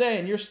mic all day,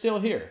 and you're still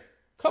here.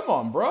 Come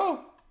on,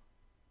 bro.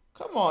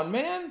 Come on,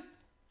 man.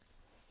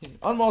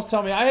 Unmal's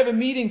telling me, I have a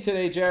meeting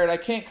today, Jared. I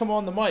can't come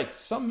on the mic.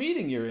 Some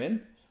meeting you're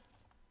in.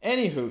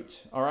 Any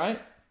hoot, all right?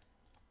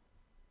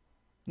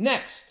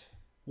 Next,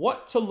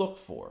 what to look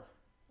for.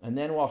 And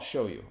then I'll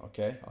show you,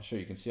 okay? I'll show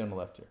you. You can see on the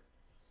left here.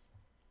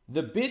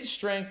 The bid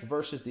strength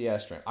versus the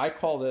ask strength. I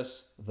call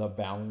this the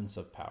balance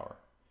of power.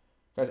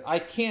 Guys,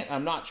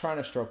 I'm not trying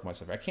to stroke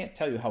myself. I can't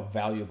tell you how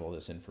valuable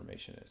this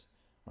information is,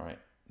 all right?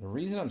 The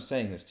reason I'm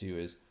saying this to you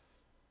is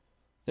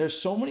there's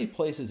so many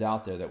places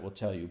out there that will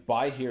tell you,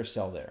 buy here,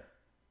 sell there.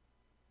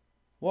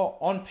 Well,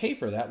 on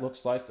paper, that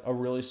looks like a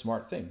really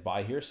smart thing.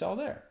 Buy here, sell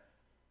there.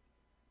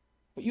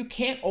 But you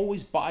can't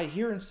always buy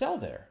here and sell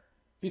there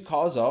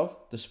because of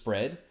the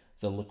spread,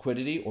 the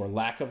liquidity or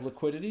lack of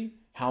liquidity,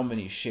 how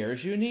many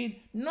shares you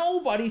need.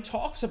 Nobody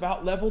talks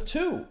about level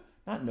 2.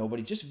 Not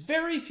nobody, just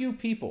very few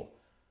people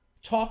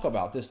talk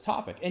about this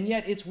topic. And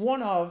yet it's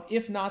one of,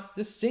 if not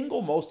the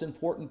single most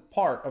important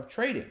part of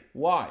trading.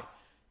 Why?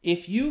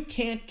 If you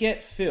can't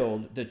get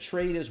filled, the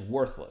trade is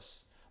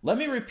worthless. Let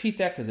me repeat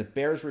that because it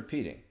bears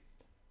repeating.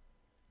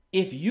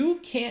 If you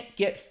can't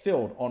get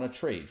filled on a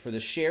trade for the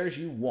shares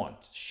you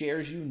want,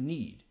 shares you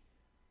need,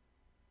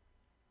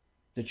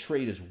 the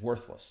trade is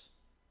worthless.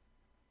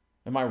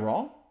 Am I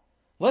wrong?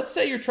 Let's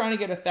say you're trying to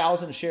get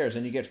 1,000 shares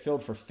and you get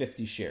filled for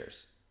 50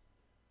 shares.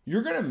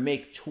 You're going to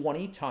make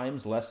 20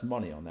 times less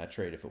money on that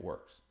trade if it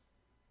works.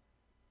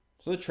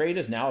 So the trade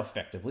is now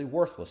effectively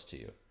worthless to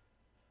you.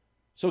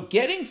 So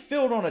getting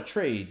filled on a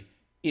trade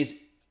is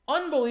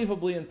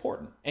unbelievably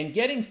important. And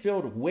getting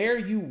filled where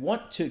you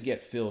want to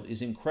get filled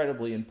is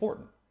incredibly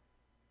important.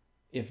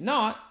 If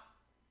not,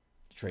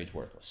 the trade's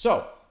worthless.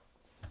 So,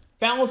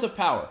 balance of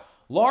power.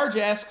 Large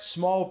ask,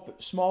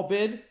 small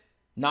bid,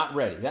 not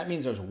ready. That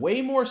means there's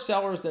way more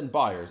sellers than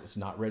buyers. It's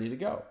not ready to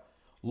go.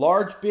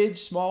 Large bid,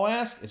 small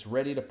ask, it's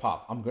ready to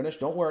pop.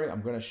 Don't worry,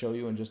 I'm going to show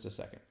you in just a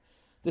second.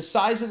 The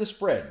size of the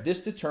spread.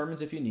 This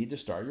determines if you need to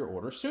start your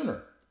order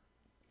sooner.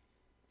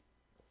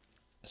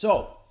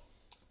 So,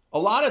 a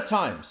lot of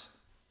times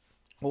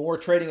when we're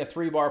trading a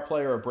 3-bar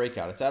play or a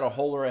breakout, it's at a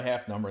whole or a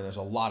half number and there's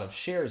a lot of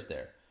shares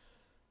there.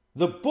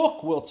 The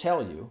book will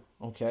tell you,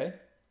 okay?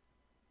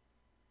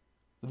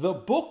 The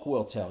book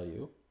will tell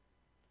you,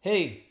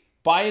 hey,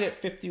 buy it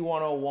at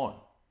 51.01.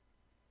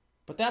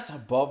 But that's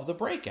above the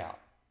breakout.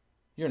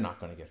 You're not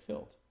going to get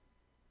filled.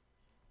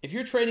 If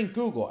you're trading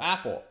Google,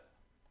 Apple,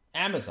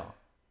 Amazon,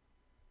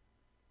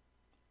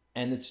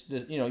 and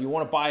you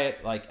want to buy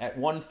it like at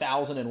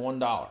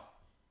 $1,001,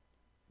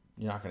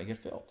 you're not going to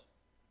get filled.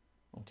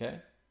 Okay?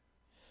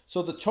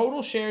 So the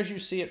total shares you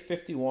see at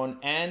 51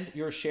 and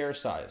your share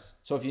size.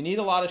 So if you need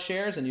a lot of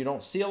shares and you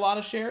don't see a lot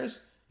of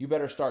shares, you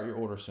better start your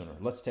order sooner.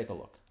 Let's take a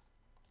look.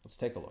 Let's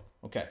take a look.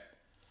 Okay.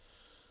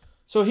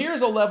 So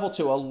here's a level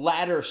 2, a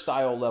ladder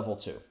style level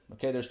 2.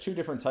 Okay, there's 2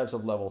 different types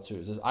of level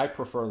 2s. I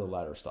prefer the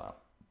ladder style.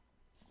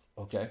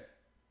 Okay.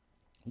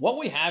 What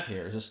we have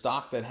here is a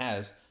stock that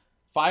has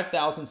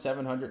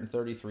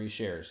 5,733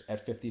 shares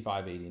at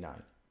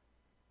 55.89.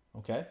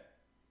 Okay.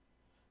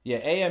 Yeah,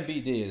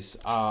 AMBD is,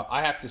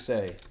 I have to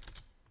say,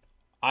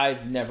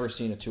 I've never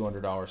seen a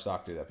 $200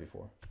 stock do that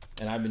before.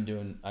 And I've been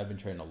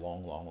trading a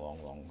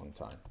long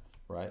time,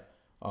 right?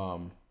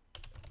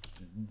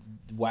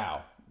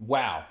 Wow.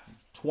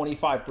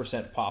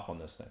 25% pop on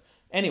this thing.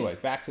 Anyway,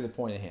 back to the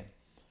point at hand.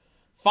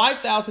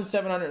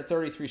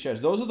 5,733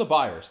 shares. Those are the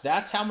buyers.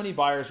 That's how many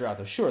buyers are out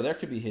there. Sure, there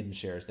could be hidden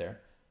shares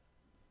there.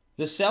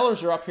 The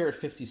sellers are up here at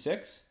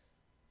 56.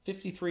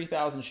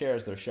 53,000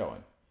 shares they're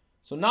showing.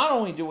 So not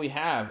only do we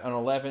have an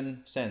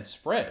 11-cent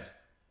spread,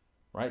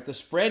 right? The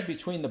spread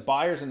between the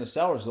buyers and the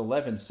sellers is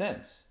 11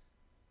 cents.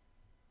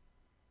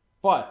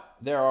 But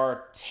there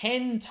are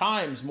 10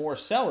 times more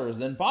sellers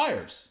than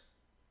buyers.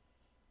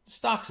 The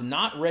stock's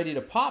not ready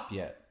to pop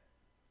yet,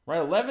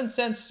 right? 11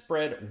 cents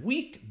spread,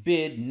 weak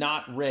bid,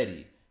 not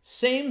ready.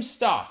 Same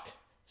stock.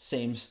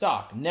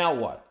 Now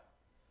what?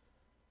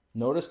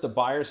 Notice the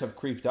buyers have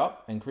creeped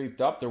up and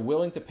creeped up. They're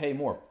willing to pay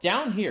more.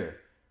 Down here,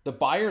 the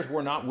buyers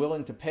were not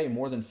willing to pay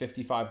more than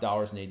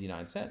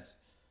 $55.89.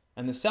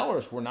 And the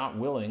sellers were not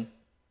willing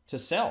to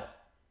sell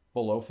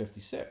below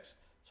 56.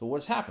 So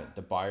what's happened?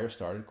 The buyers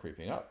started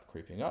creeping up.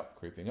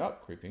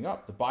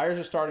 The buyers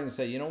are starting to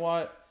say, you know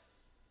what?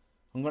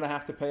 I'm going to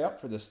have to pay up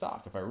for this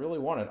stock. If I really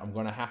want it, I'm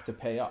going to have to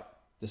pay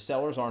up. The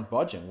sellers aren't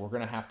budging. We're going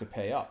to have to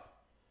pay up.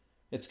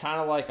 It's kind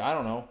of like, I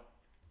don't know,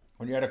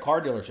 when you're at a car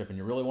dealership and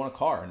you really want a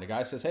car and the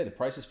guy says, hey, the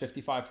price is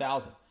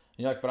 $55,000. And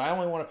you're like, but I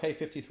only want to pay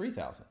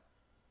 $53,000.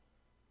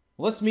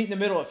 Let's meet in the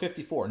middle at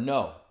 54.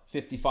 No,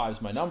 55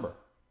 is my number.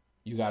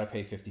 you got to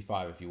pay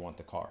 55 if you want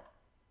the car.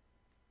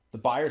 The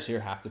buyers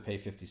here have to pay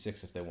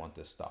 56 if they want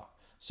this stock.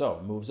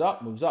 So moves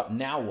up, moves up.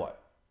 Now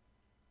what?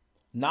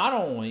 Not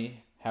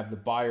only have the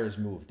buyers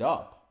moved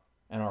up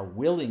and are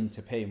willing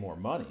to pay more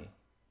money,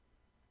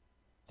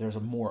 there's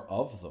more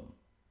of them.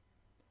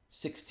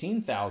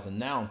 16,000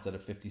 now instead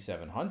of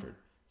 5,700.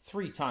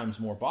 3 times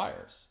more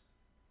buyers.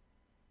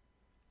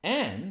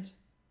 And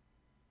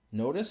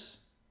notice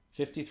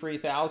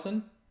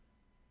 53,000,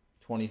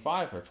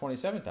 25 or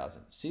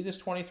 27,000. See this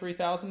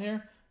 23,000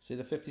 here? See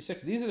the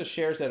 56? These are the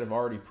shares that have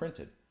already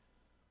printed.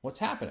 What's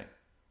happening?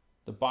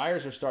 The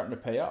buyers are starting to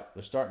pay up.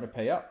 They're starting to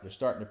pay up. They're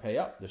starting to pay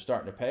up. They're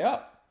starting to pay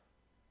up.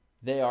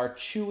 They are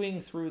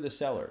chewing through the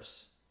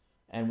sellers.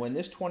 And when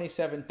this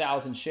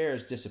 27,000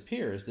 shares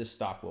disappears, this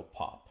stock will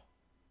pop.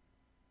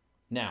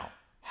 Now,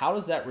 how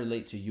does that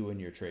relate to you and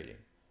your trading?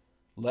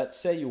 Let's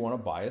say you want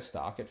to buy a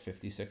stock at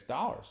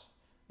 $56.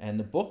 And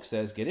the book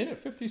says get in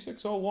at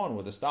 56.01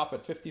 with a stop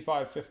at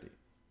 55.50.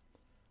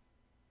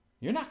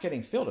 You're not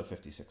getting filled at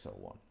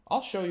 56.01.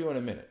 I'll show you in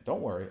a minute.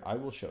 Don't worry, I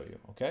will show you,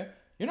 okay?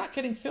 You're not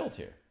getting filled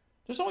here.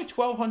 There's only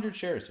 1,200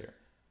 shares here.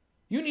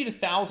 You need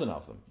 1,000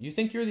 of them. You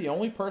think you're the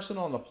only person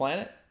on the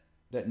planet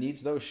that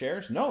needs those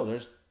shares? No,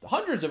 there's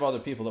hundreds of other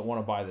people that want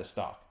to buy this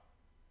stock.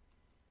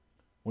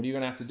 What are you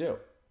going to have to do?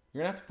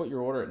 You're going to have to put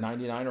your order at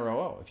 99 or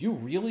 00. If you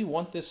really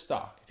want this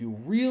stock, if you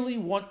really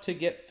want to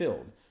get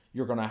filled,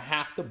 you're going to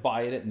have to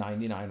buy it at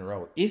 99 or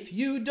 00. If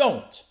you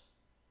don't,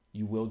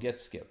 you will get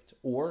skipped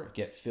or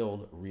get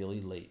filled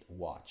really late.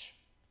 Watch.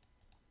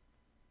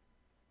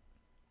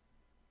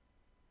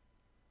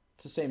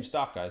 It's the same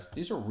stock, guys.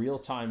 These are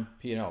real-time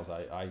P&Ls.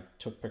 I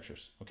took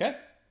pictures, okay?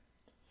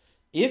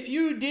 If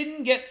you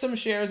didn't get some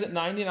shares at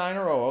 99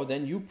 or 00,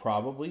 then you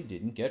probably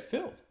didn't get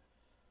filled.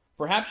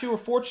 Perhaps you were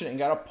fortunate and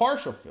got a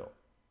partial fill,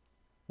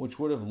 which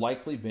would have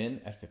likely been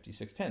at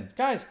 56.10.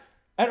 Guys,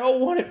 at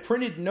 01, it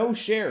printed no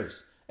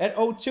shares. At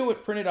 02,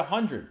 it printed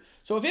 100.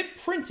 So if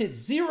it printed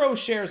 0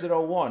 shares at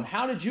 01,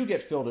 how did you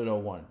get filled at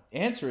 01?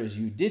 Answer is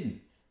you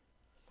didn't.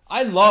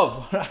 I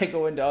love when I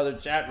go into other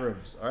chat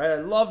rooms. All right, I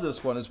love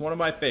this one. It's one of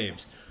my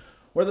faves.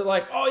 Where they're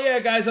like, oh yeah,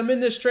 guys, I'm in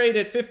this trade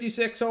at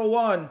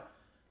 56.01.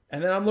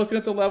 And then I'm looking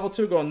at the level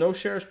 2 going, no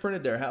shares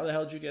printed there. How the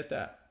hell did you get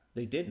that?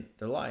 They didn't.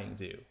 They're lying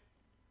to you.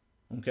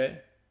 Okay?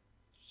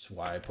 That's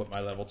why I put my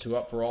level 2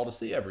 up for all to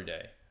see every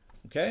day.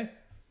 Okay?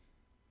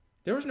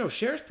 There was no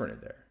shares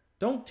printed there.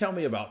 Don't tell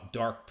me about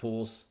dark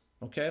pools.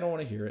 Okay? I don't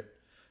want to hear it.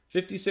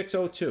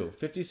 56.02,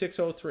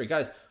 56.03.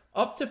 Guys,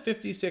 up to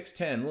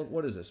 56.10, look,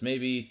 what is this?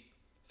 Maybe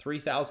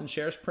 3,000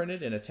 shares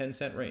printed in a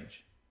 10-cent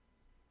range.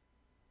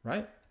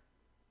 Right?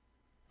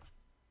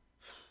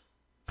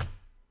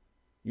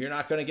 You're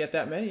not going to get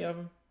that many of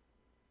them.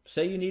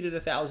 Say you needed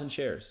 1,000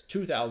 shares,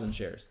 2,000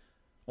 shares.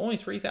 Only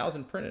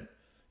 3,000 printed.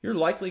 You're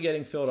likely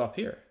getting filled up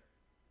here.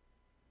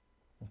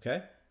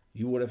 Okay?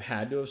 You would have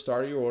had to have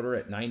started your order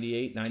at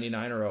 98,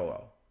 99, or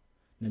 00.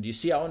 Now, do you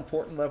see how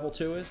important level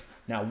 2 is?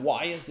 Now,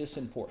 why is this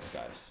important,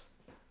 guys?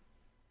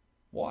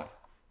 Why?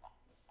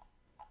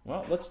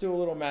 Well, let's do a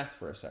little math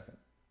for a second.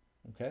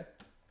 Okay?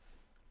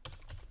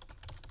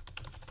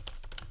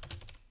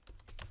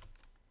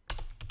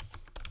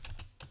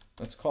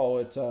 Let's call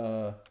it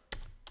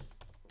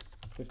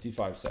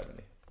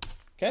 55.70.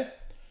 Okay?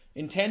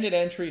 Intended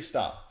entry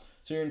stop.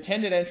 So your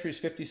intended entry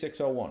is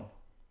 56.01.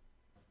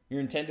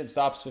 Your intended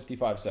stop is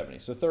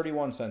 55.70. So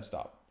 31-cent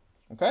stop.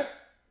 Okay?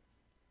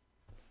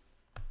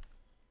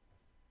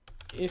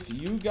 If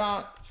you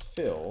got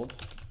filled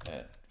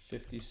at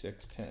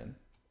 56.10,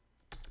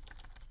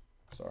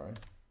 sorry.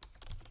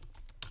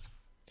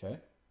 Okay?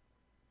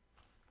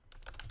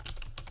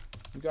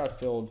 You got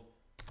filled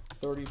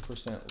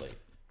 30% late.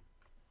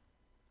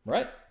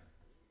 Right?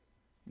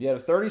 You had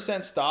a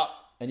 30-cent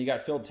stop and you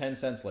got filled 10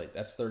 cents late.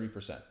 That's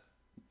 30%. A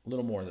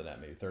little more than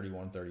that, maybe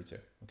 31, 32.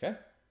 Okay?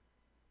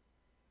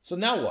 So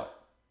now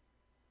what?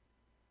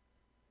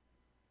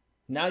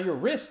 Now your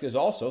risk is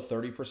also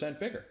 30%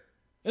 bigger,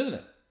 isn't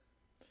it?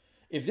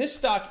 If this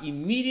stock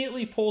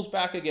immediately pulls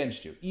back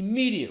against you,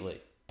 immediately,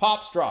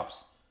 pops,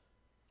 drops,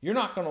 you're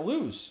not going to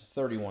lose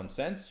 31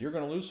 cents. You're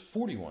going to lose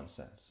 41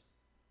 cents.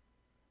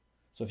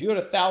 So if you had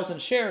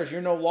 1,000 shares, you're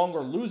no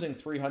longer losing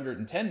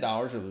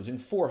 $310. You're losing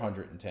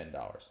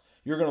 $410.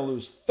 You're going to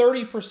lose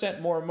 30%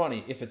 more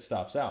money if it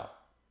stops out.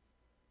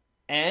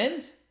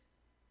 And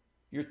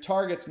your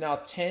target's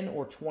now 10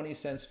 or 20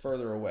 cents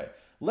further away.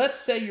 Let's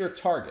say your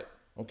target,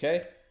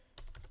 okay?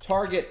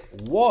 Target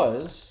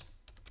was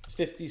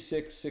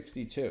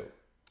 56.62.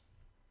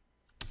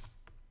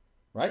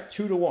 Right?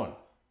 2 to 1.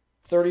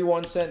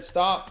 31-cent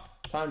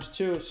stop times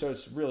 2, so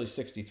it's really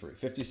 63.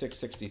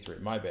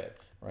 56.63. My bad.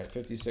 Right?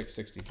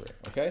 56.63.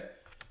 Okay?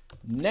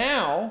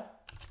 Now,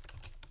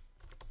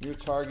 your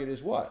target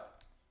is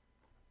what?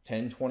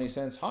 10, 20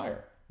 cents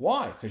higher.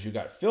 Why? Because you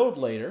got filled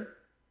later,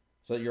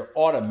 so that you're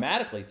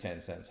automatically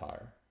 10 cents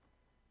higher.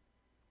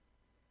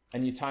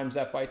 And you times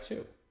that by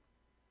 2.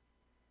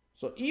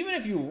 So even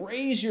if you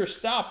raise your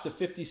stop to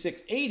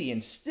 56.80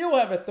 and still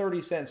have a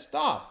 30-cent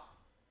stop,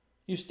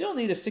 you still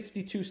need a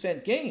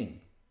 62-cent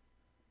gain.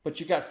 But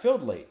you got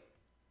filled late.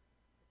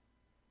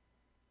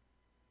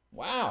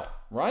 Wow,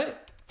 right?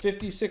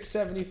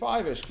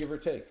 56.75-ish, give or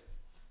take.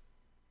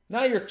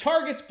 Now your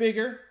target's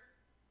bigger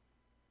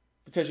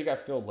because you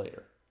got filled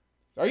later.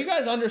 Are you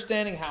guys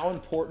understanding how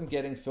important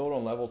getting filled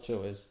on level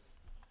 2 is?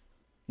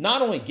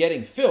 Not only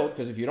getting filled,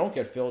 because if you don't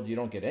get filled, you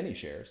don't get any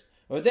shares,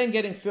 but then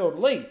getting filled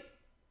late,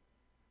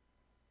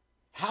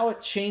 how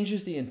it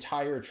changes the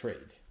entire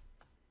trade.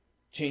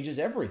 Changes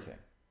everything.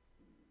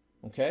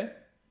 Okay?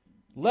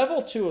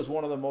 Level 2 is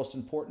one of the most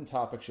important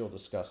topics you'll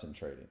discuss in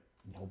trading.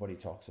 Nobody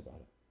talks about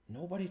it.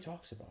 Nobody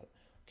talks about it.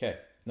 Okay,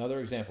 another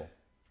example.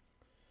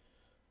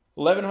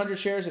 1,100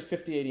 shares at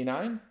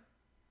 50.89.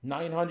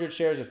 900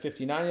 shares at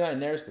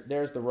 50.99.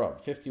 There's the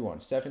rub. 51,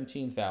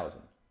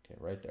 17,000. Okay,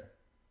 right there.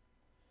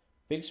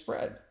 Big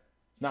spread.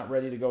 It's not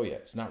ready to go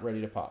yet. It's not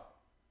ready to pop.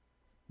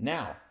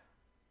 Now,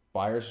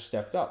 buyers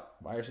stepped up.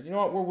 Buyers said, you know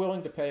what? We're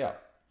willing to pay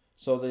up.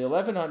 So the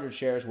 1,100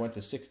 shares went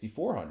to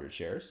 6,400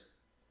 shares.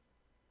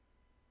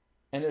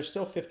 And there's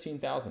still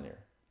 15,000 here.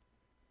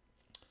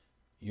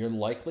 You're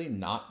likely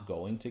not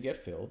going to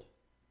get filled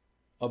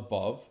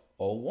above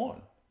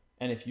 0.1.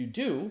 And if you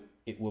do,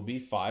 it will be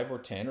 5 or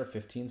 10 or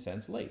 15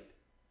 cents late.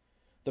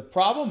 The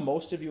problem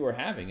most of you are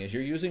having is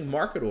you're using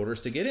market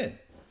orders to get in.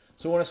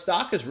 So when a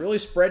stock is really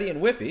spready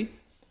and whippy,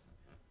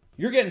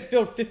 you're getting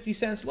filled 50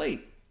 cents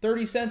late,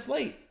 30 cents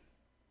late.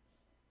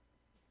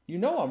 You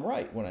know I'm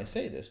right when I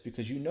say this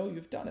because you know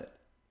you've done it.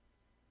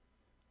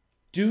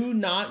 Do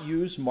not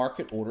use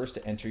market orders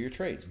to enter your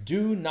trades.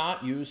 Do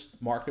not use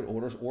market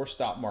orders or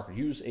stop market.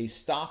 Use a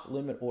stop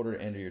limit order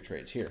to enter your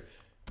trades. Here,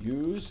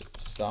 use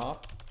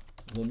stop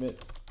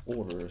limit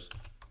orders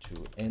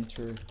to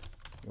enter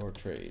your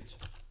trades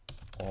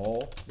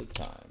all the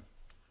time.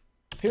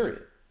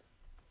 Period.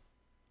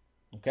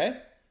 Okay?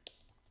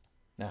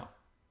 Now,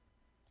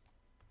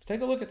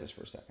 take a look at this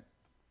for a second.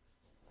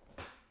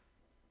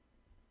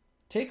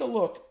 Take a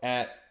look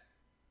at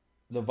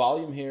the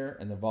volume here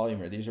and the volume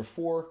here. These are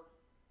four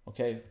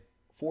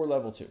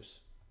level 2s.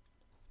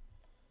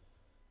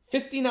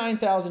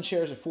 59,000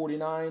 shares at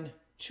 49,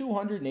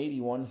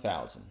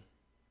 281,000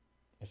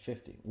 at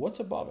 50. What's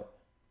above it?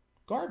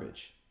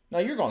 Garbage. Now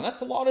you're going,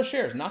 that's a lot of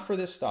shares. Not for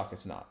this stock,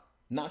 it's not.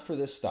 Not for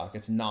this stock,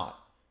 it's not.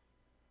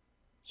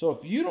 So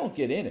if you don't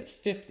get in at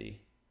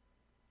 50,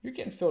 you're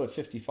getting filled at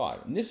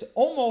 55. And this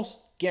almost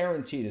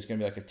guaranteed is going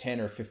to be like a 10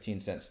 or 15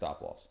 cent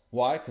stop loss.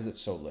 Why? Because it's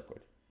so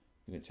liquid.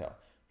 You can tell.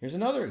 Here's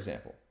another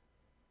example.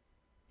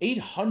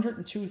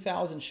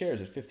 802,000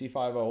 shares at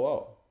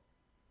 55.00.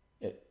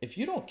 If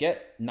you don't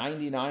get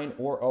 99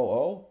 or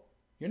 00,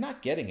 you're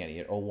not getting any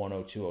at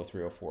 01, 02,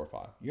 03, 04,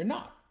 05. You're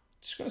not.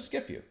 It's just going to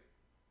skip you.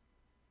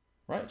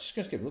 Right? It's just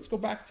going to skip you. Let's go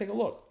back and take a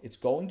look. It's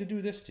going to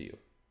do this to you.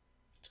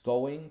 It's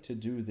going to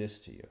do this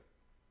to you.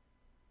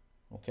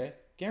 Okay?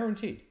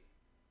 Guaranteed.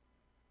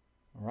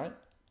 All right?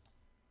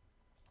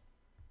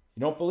 You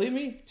don't believe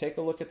me? Take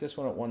a look at this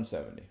one at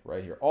 170.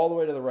 Right here. All the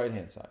way to the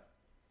right-hand side.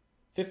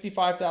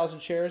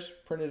 55,000 shares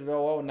printed at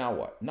 00. Now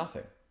what?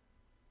 Nothing.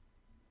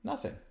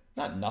 Nothing.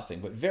 Not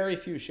nothing, but very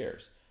few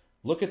shares.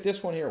 Look at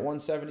this one here at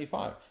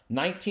 175.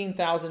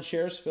 19,000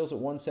 shares fills at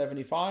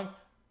 175.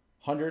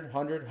 100,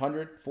 100,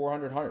 100,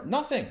 400, 100.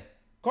 Nothing.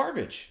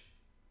 Garbage.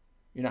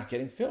 You're not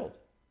getting filled.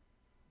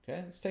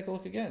 Okay, let's take a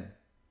look again.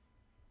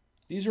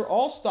 These are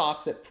all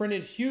stocks that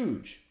printed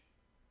huge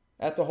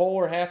at the whole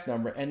or half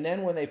number, and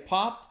then when they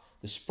popped,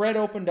 the spread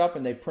opened up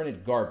and they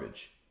printed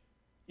garbage.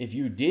 If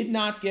you did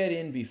not get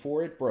in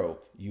before it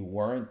broke, you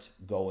weren't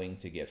going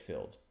to get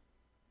filled.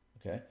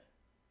 Okay?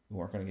 You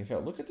weren't going to get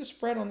filled. Look at the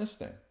spread on this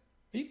thing.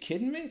 Are you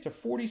kidding me? It's a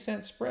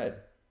 40-cent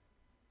spread.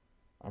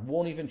 I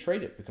won't even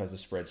trade it because the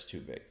spread's too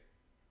big.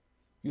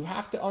 You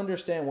have to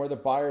understand where the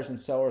buyers and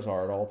sellers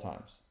are at all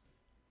times.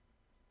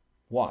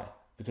 Why?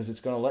 Because it's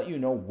going to let you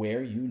know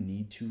where you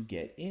need to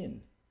get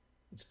in.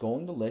 It's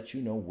going to let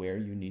you know where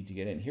you need to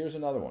get in. Here's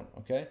another one,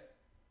 okay?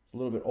 It's a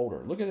little bit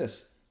older. Look at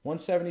this.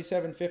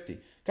 177.50.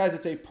 Guys,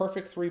 it's a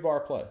perfect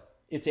 3-bar play.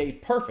 It's a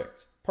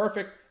perfect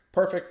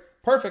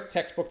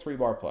textbook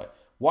 3-bar play.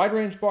 Wide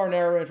range bar,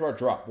 narrow range bar,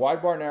 drop.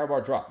 Wide bar, narrow bar,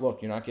 drop.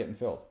 Look, you're not getting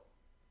filled.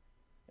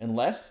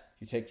 Unless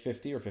you take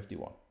 50 or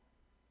 51.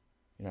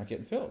 You're not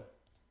getting filled.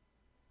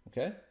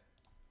 Okay?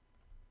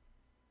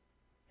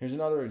 Here's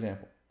another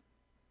example.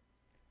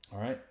 All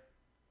right?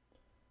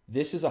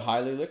 This is a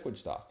highly liquid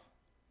stock.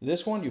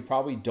 This one you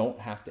probably don't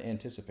have to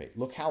anticipate.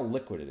 Look how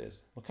liquid it is.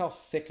 Look how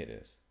thick it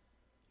is.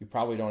 You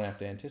probably don't have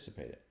to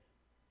anticipate it.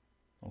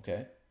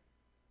 Okay?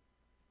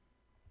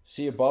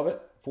 See above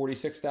it,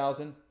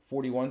 46,000,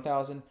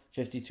 41,000,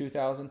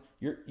 52,000.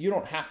 You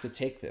don't have to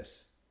take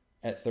this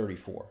at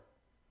 34.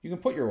 You can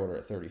put your order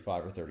at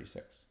 35 or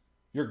 36.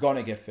 You're going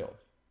to get filled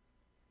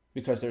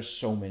because there's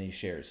so many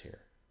shares here.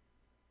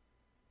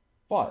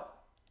 But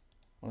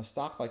on a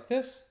stock like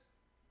this,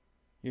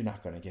 you're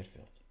not going to get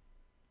filled.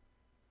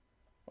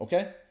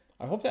 Okay?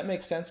 I hope that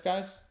makes sense,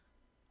 guys.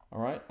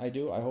 All right? I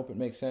do. I hope it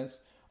makes sense.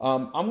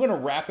 I'm going to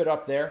wrap it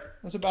up there.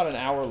 It's about an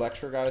hour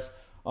lecture, guys.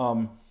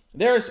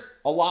 There's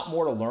a lot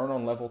more to learn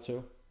on level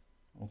 2.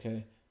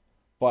 Okay?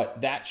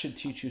 But that should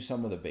teach you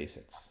some of the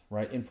basics,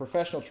 right? In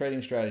professional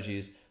trading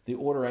strategies, the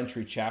order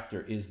entry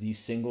chapter is the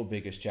single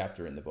biggest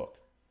chapter in the book.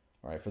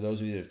 All right, for those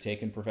of you that have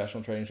taken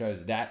professional trading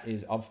strategies, that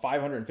is, of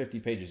 550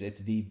 pages, it's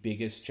the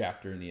biggest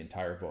chapter in the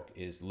entire book,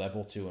 is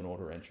level 2 and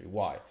order entry.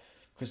 Why?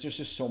 Because there's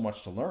just so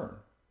much to learn,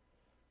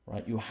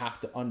 right? You have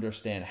to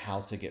understand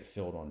how to get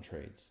filled on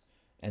trades.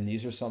 And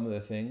these are some of the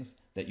things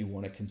that you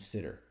want to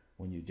consider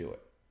when you do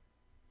it,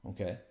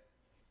 okay?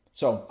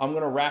 So I'm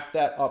going to wrap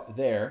that up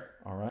there,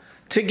 all right?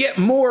 To get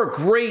more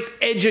great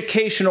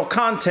educational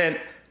content,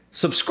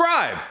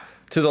 subscribe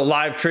to the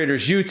Live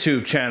Traders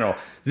YouTube channel.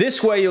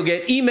 This way you'll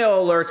get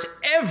email alerts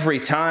every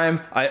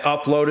time I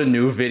upload a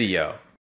new video.